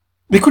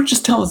 they could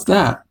just tell us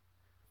that.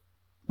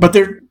 But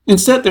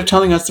instead they're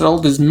telling us that all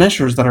these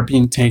measures that are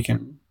being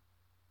taken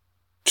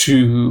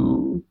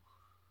to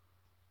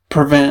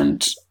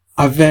prevent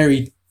a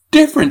very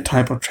different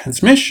type of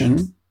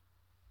transmission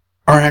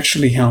are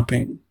actually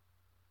helping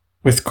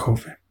with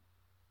COVID.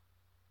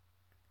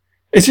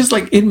 It's just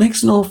it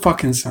makes no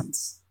fucking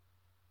sense.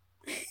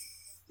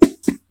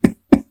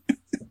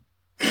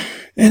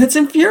 And it's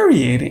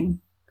infuriating.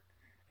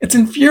 It's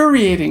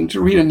infuriating to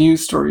read a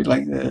news story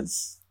like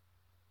this,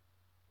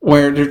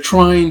 where they're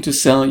trying to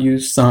sell you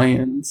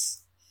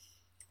science,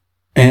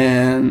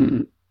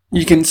 and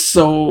you can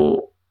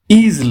so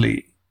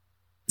easily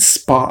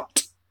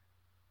spot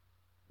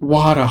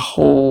what a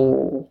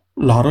whole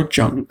lot of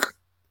junk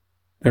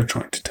they're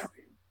trying to tell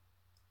you.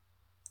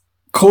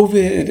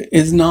 COVID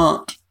is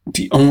not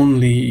the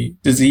only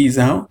disease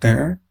out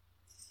there.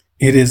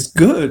 It is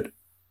good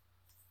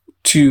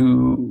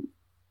to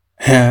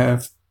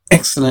have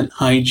excellent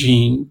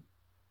hygiene,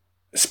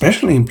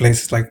 especially in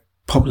places like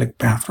public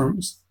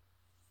bathrooms.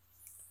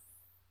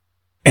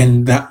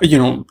 And that,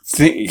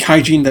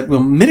 hygiene that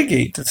will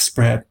mitigate the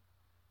spread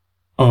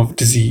of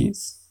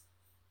disease.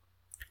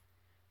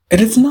 And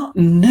it's not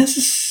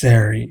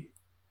necessary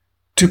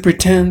to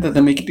pretend that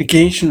the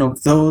mitigation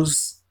of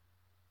those,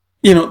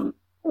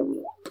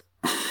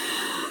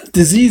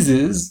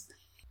 diseases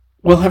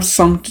will have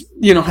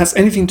has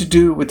anything to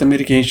do with the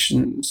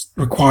mitigations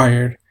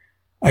required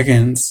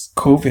against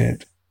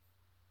COVID.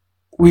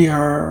 We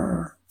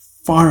are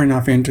far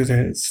enough into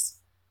this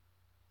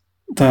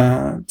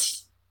that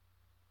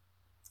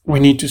we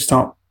need to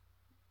stop.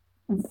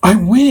 I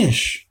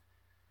wish,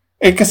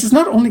 because it's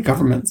not only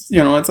governments,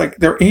 it's like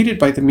they're aided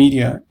by the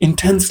media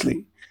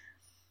intensely.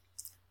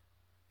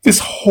 This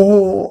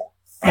whole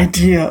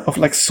idea of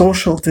like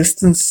social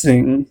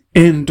distancing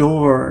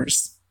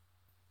indoors,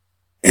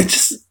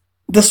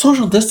 the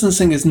social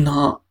distancing is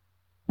not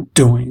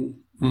doing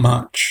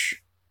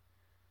much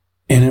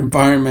in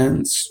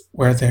environments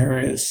where there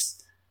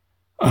is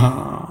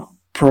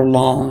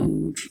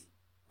prolonged,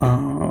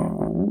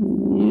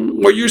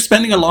 where you're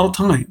spending a lot of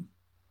time.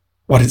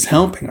 What is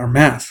helping are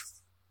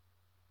masks,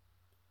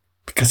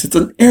 because it's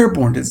an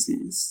airborne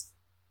disease.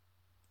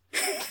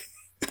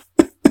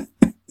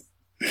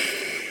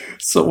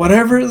 So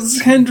whatever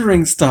is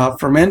hindering stuff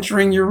from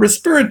entering your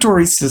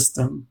respiratory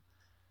system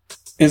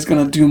is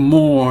going to do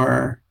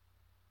more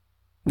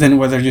than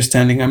whether you're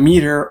standing a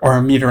meter or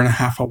a meter and a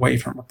half away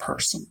from a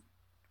person.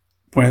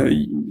 Well,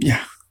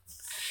 yeah.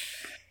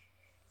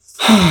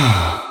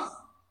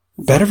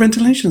 Better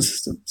ventilation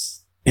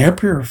systems, air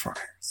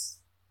purifiers,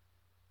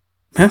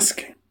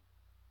 masking.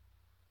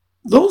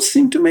 Those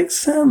seem to make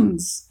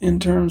sense in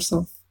terms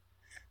of,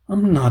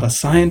 I'm not a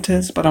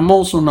scientist, but I'm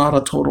also not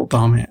a total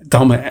dummy.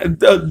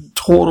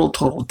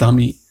 Total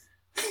dummy.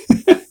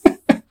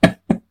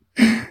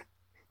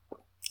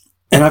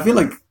 And I feel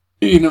like,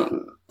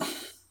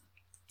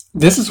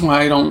 this is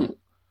why when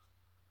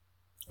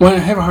I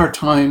have a hard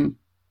time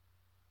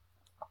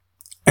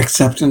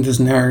accepting this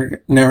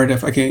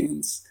narrative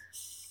against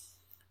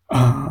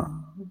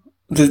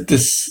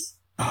this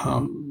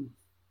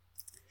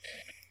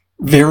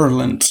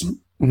virulent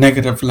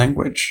negative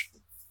language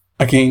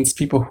against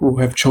people who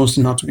have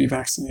chosen not to be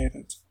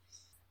vaccinated.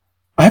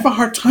 I have a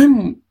hard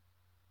time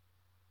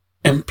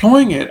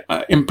employing it,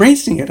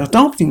 embracing it,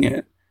 adopting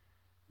it,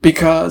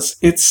 because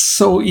it's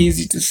so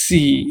easy to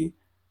see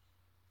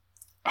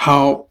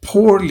how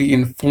poorly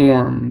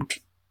informed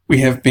we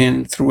have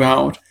been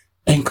throughout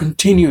and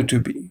continue to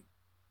be.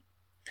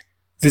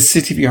 This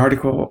CTV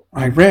article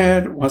I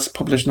read was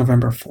published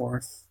November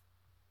 4th.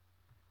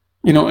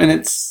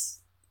 And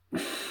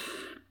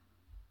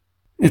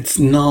it's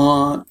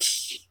not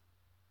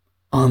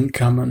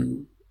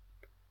uncommon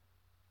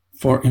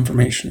for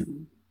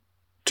information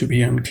to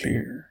be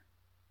unclear.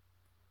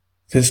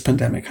 This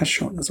pandemic has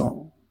shown us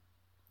all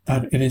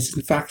that it is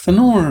in fact the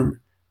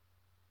norm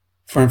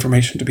for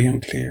information to be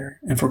unclear,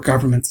 and for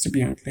governments to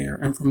be unclear,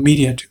 and for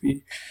media to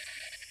be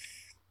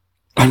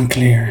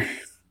unclear.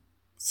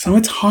 So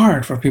it's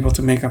hard for people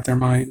to make up their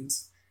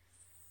minds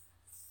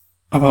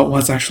about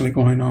what's actually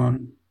going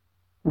on.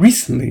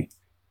 Recently,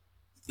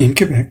 in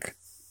Quebec,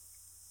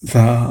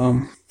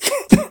 I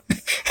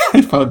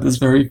found this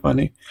very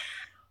funny.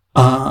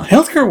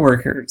 Healthcare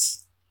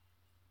workers,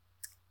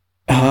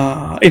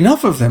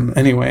 enough of them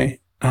anyway,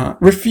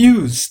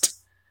 refused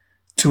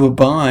to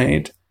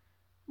abide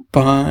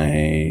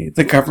by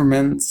the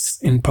government's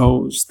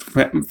imposed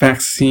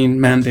vaccine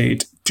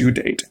mandate due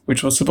date,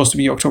 which was supposed to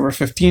be October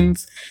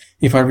 15th,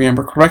 if I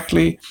remember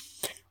correctly.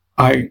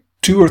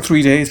 2 or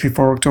 3 days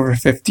before October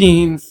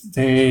 15th,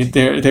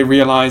 they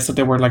realized that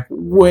there were like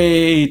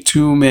way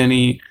too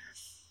many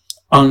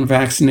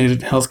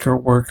unvaccinated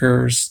healthcare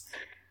workers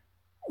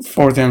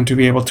for them to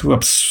be able to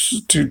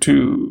absorb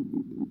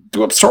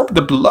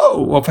the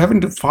blow of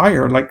having to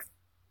fire, like,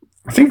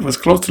 I think it was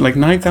close to like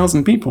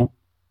 9,000 people.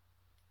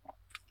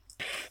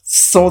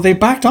 So they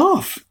backed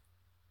off.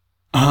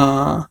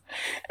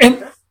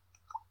 And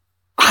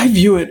I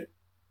view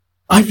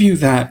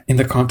that in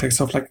the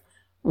context of like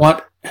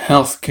what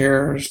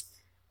healthcare,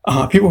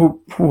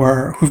 people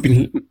who've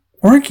been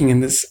working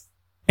in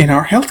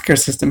our healthcare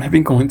system have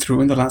been going through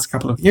in the last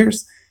couple of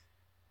years.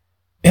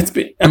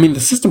 The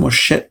system was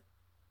shit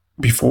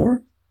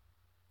before,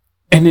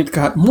 and it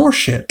got more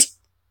shit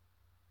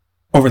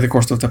over the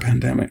course of the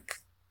pandemic.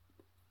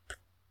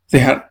 They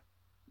had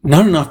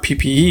not enough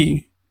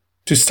PPE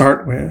to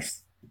start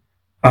with.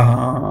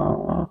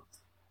 A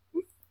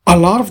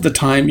lot of the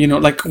time,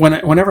 like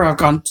whenever I've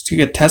gone to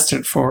get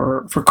tested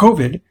for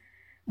COVID,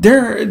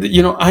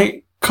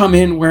 I come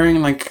in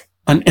wearing like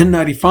an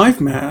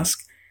N95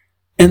 mask,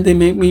 and they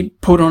make me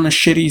put on a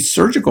shitty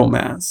surgical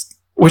mask,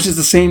 which is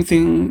the same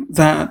thing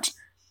that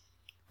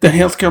the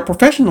healthcare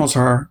professionals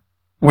are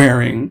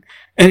wearing.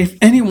 And if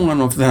any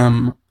one of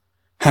them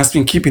has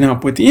been keeping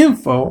up with the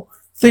info,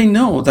 they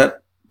know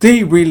that they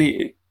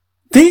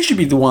should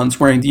be the ones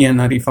wearing the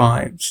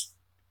N95s.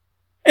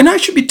 And I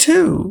should be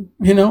too,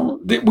 we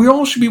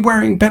all should be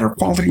wearing better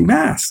quality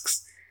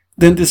masks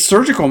than the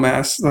surgical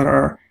masks that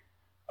are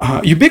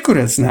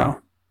ubiquitous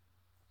now.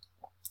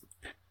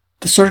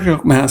 The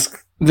surgical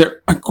mask,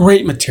 they're a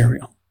great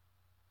material.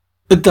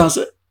 It does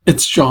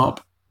its job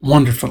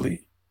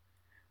wonderfully.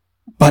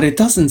 But it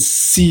doesn't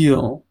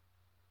seal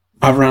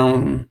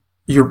around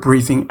your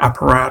breathing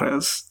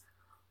apparatus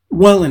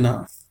well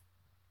enough.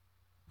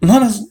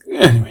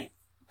 Anyway.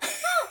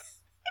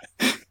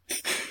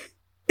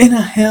 In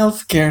a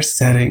healthcare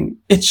setting,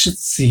 it should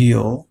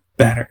seal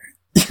better.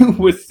 You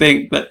would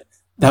think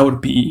that would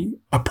be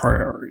a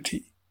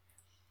priority.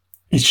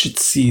 It should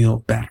seal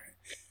better.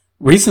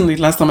 Recently,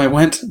 last time I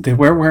went, they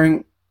were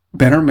wearing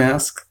better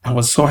masks. I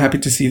was so happy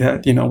to see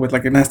that, with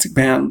like elastic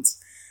bands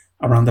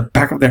around the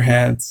back of their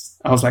heads.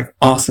 I was like,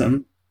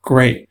 awesome,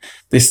 great.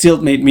 They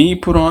still made me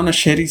put on a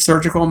shitty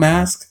surgical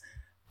mask,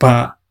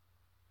 but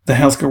the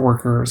healthcare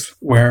workers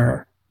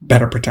were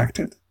better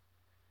protected.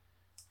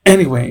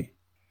 Anyway,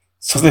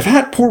 so they've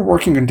had poor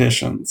working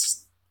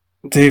conditions.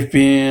 They've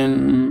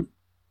been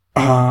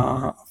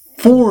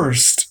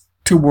forced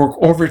to work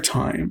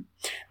overtime.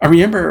 I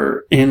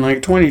remember in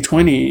like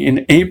 2020,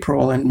 in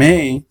April and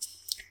May,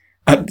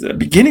 at the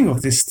beginning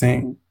of this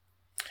thing,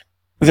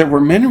 there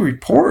were many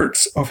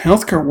reports of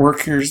healthcare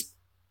workers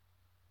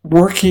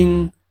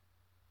working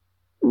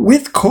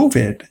with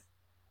COVID.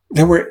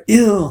 They were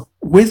ill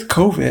with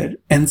COVID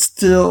and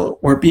still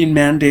were being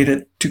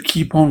mandated to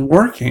keep on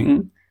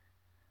working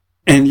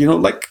and,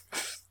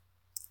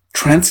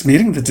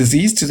 transmitting the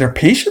disease to their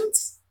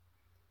patients.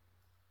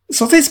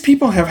 So these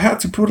people have had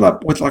to put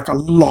up with like a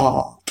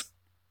lot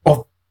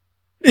of,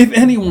 if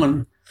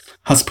anyone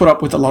has put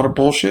up with a lot of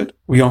bullshit,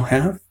 we all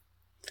have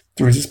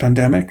through this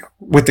pandemic,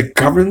 with the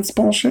government's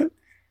bullshit,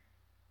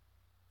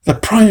 the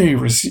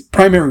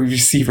primary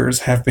receivers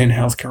have been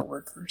healthcare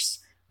workers.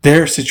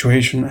 Their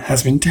situation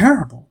has been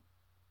terrible.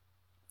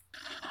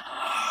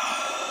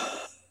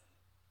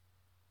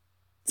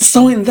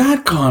 So in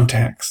that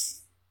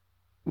context,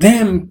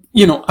 them,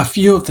 a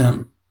few of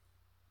them,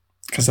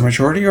 because the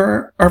majority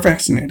are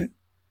vaccinated.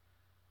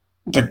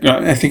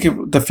 I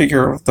think the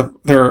figure of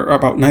they're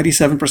about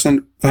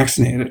 97%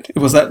 vaccinated. It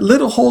was that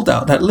little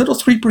holdout, that little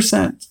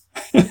 3%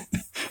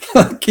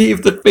 that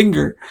gave the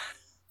finger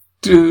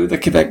to the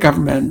Quebec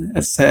government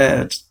and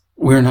said,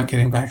 we're not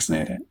getting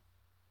vaccinated.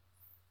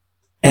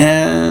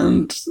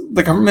 And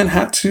the government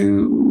had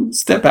to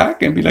step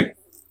back and be like,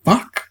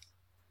 fuck.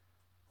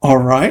 All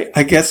right,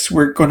 I guess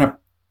we're going to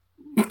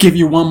give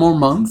you one more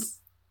month.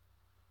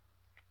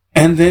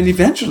 And then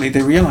eventually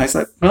they realized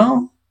that,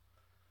 well,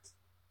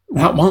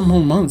 that one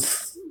more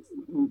month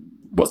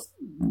was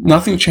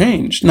nothing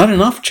changed. Not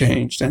enough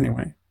changed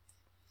anyway.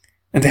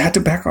 And they had to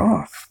back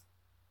off.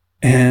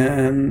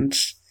 And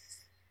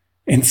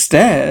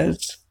instead,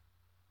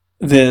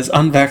 these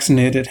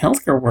unvaccinated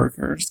healthcare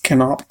workers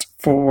can opt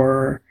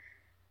for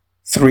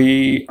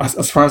 3,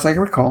 as far as I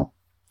can recall,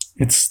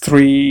 it's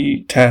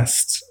 3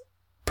 tests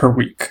per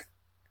week.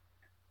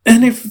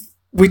 And if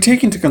we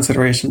take into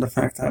consideration the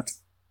fact that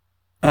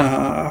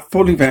a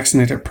fully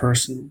vaccinated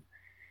person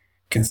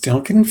can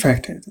still get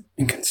infected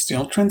and can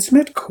still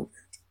transmit COVID,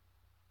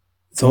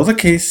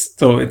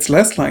 though it's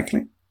less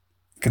likely,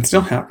 it can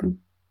still happen,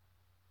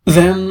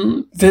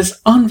 then these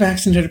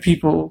unvaccinated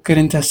people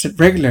getting tested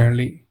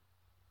regularly,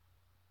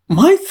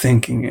 my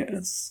thinking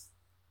is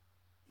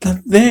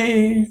that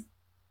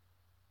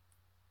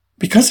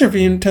because they're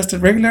being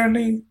tested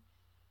regularly,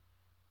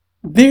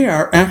 they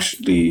are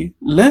actually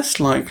less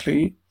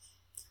likely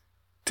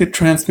to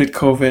transmit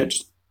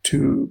COVID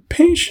to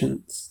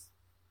patients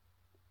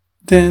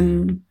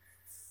than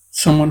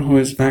someone who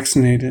is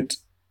vaccinated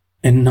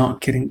and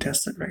not getting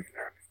tested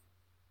regularly.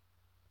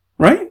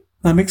 Right?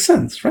 That makes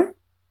sense, right?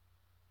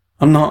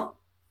 I'm not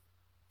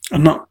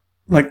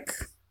like,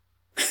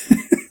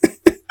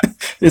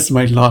 is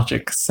my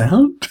logic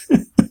sound?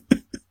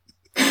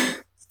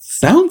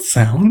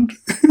 sound?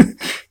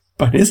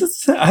 But is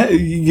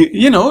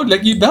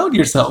it, you doubt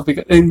yourself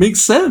because it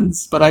makes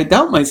sense, but I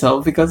doubt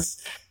myself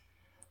because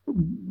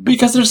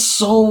there's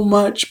so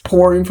much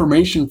poor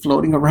information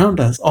floating around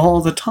us all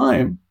the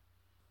time.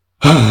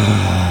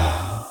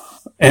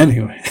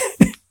 Anyway,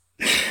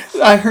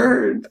 I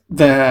heard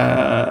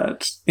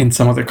that in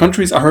some other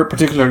countries, I heard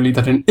particularly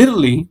that in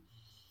Italy,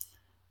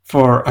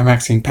 for a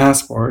vaccine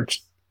passport,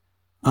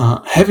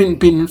 having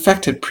been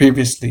infected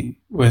previously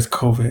with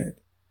COVID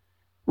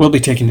will be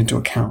taken into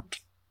account.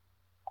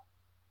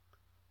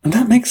 And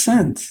that makes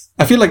sense.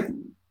 I feel like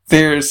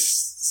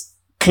there's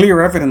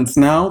clear evidence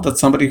now that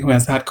somebody who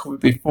has had COVID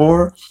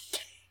before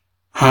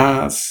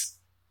has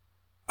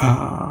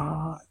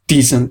a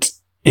decent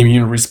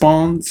immune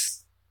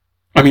response.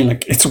 I mean,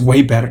 like, it's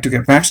way better to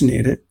get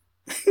vaccinated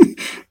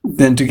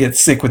than to get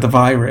sick with the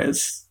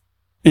virus.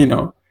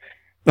 A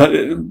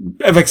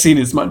vaccine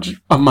is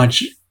a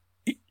much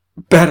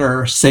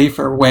better,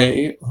 safer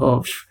way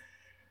of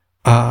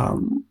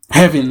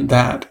having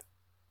that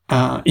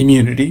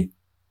immunity.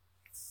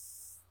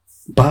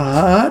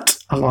 But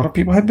a lot of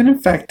people have been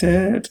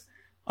infected.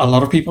 A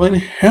lot of people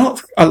in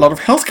a lot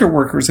of healthcare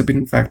workers have been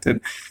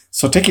infected.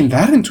 So taking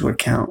that into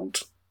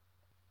account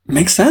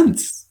makes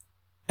sense.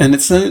 And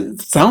it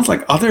sounds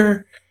like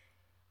other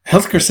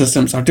healthcare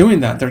systems are doing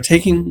that. They're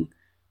taking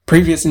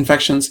previous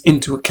infections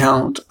into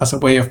account as a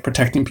way of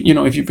protecting.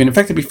 If you've been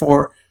infected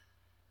before,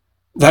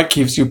 that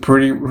gives you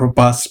pretty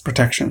robust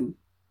protection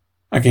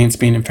against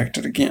being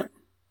infected again.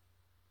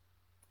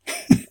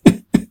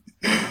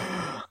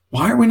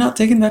 Why are we not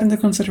taking that into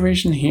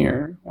consideration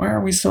here? Why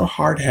are we so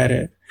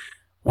hard-headed?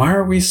 Why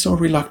are we so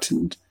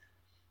reluctant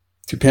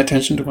to pay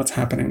attention to what's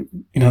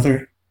happening in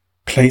other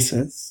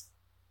places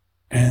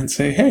and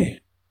say, hey,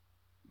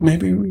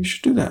 maybe we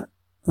should do that?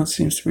 That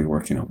seems to be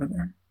working over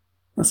there.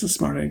 That's a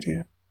smart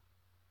idea.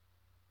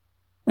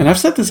 And I've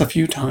said this a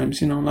few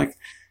times, like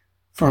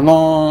for a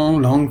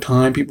long, long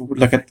time, people would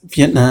look at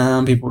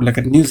Vietnam, people would look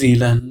at New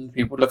Zealand,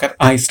 people would look at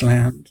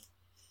Iceland.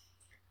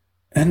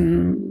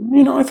 And,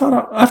 I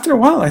thought, after a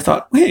while, I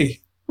thought,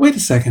 hey, wait a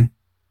second.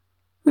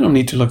 We don't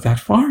need to look that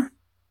far.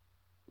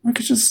 We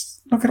could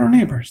just look at our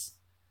neighbors.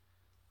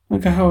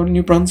 Look at how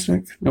New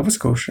Brunswick, Nova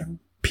Scotia,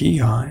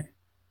 PEI,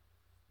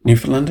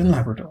 Newfoundland and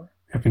Labrador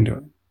have been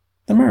doing.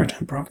 The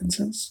maritime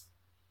provinces.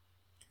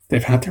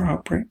 They've had their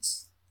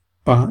outbreaks,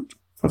 but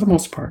for the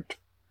most part,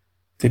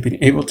 they've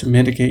been able to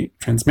mitigate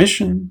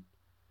transmission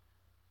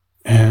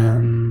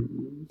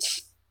and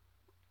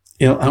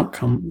ill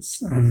outcomes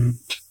and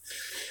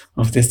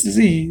of this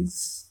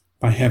disease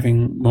by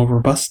having more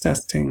robust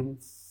testing,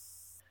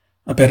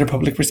 a better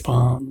public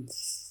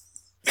response,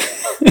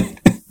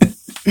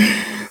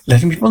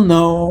 letting people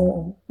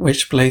know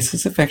which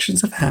places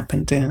infections have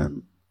happened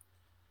in.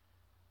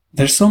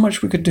 There's so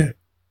much we could do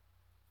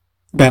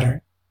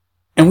better,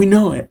 and we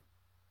know it,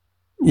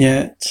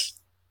 yet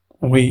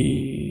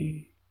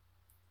we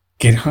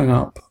get hung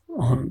up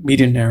on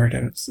media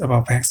narratives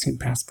about vaccine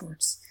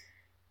passports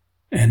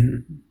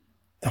and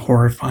the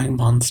horrifying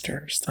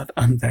monsters that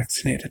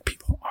unvaccinated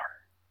people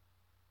are.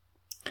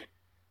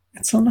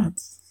 It's so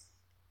nuts.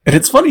 And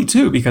it's funny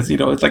too, because,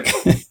 it's like,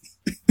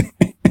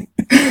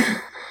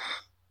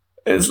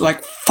 it's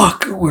like,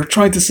 fuck, we're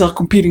trying to sell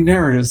competing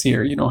narratives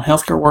here.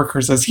 Healthcare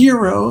workers as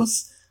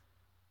heroes,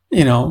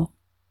 that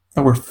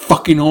we're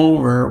fucking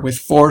over with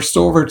forced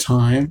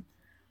overtime.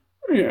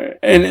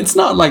 And it's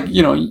not like,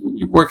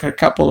 you work a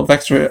couple of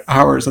extra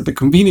hours at the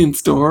convenience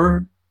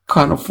store,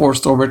 kind of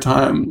forced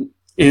overtime.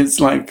 It's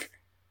like,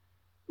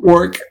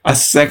 work a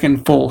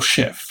second full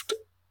shift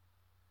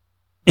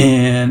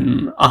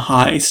in a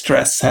high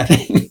stress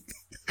setting.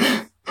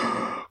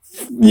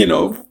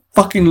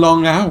 Fucking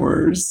long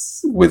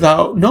hours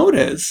without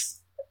notice.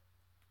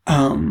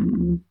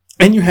 And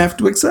you have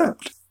to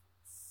accept.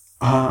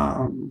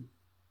 Oh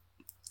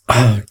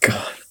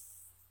God.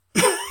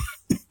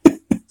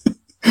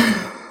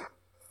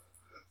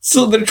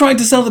 So they're trying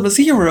to sell them as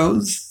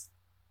heroes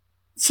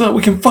so that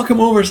we can fuck them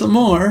over some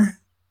more.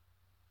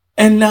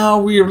 And now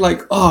we're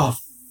like, oh,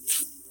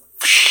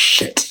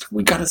 shit,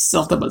 we gotta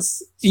sell them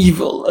as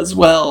evil as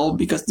well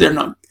because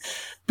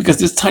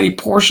this tiny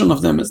portion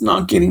of them is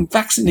not getting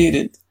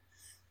vaccinated.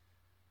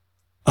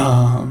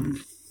 The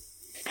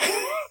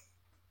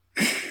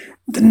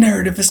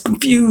narrative is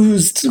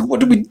confused.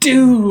 What do we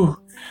do?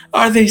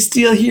 Are they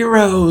still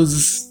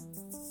heroes?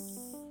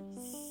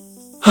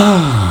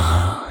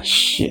 Ah,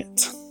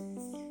 shit.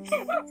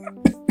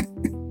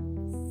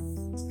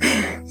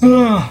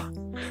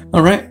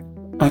 All right,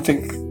 I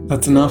think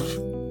that's enough.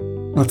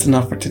 That's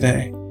enough for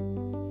today.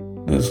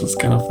 This was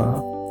kind of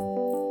a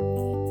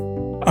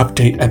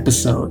update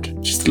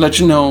episode, just to let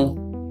you know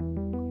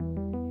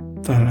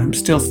that I'm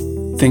still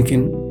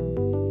thinking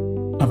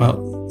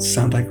about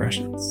sound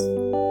digressions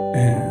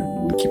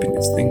and keeping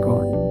this thing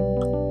going.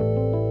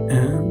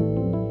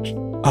 And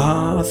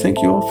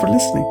thank you all for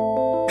listening.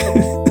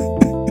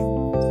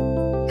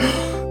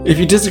 If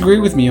you disagree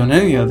with me on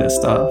any of this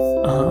stuff,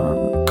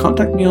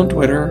 contact me on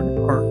Twitter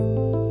or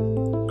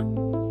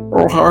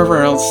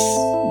however else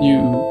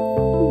you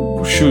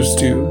choose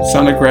to.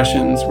 Sound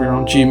Aggressions, we're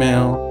on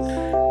Gmail,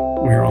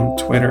 we're on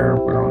Twitter,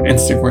 we're on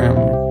Instagram,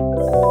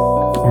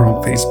 we're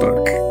on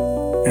Facebook.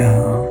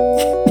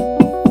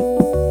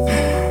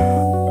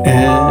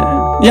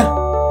 And yeah,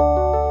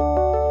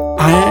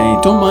 I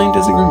don't mind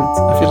disagreements.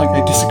 I feel like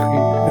I disagree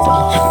with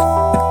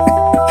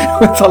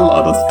with a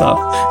lot of stuff.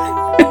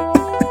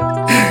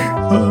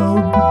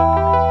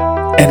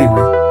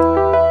 Anyway,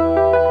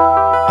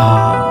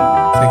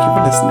 thank you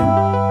for listening,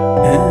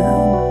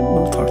 and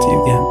we'll talk to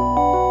you again.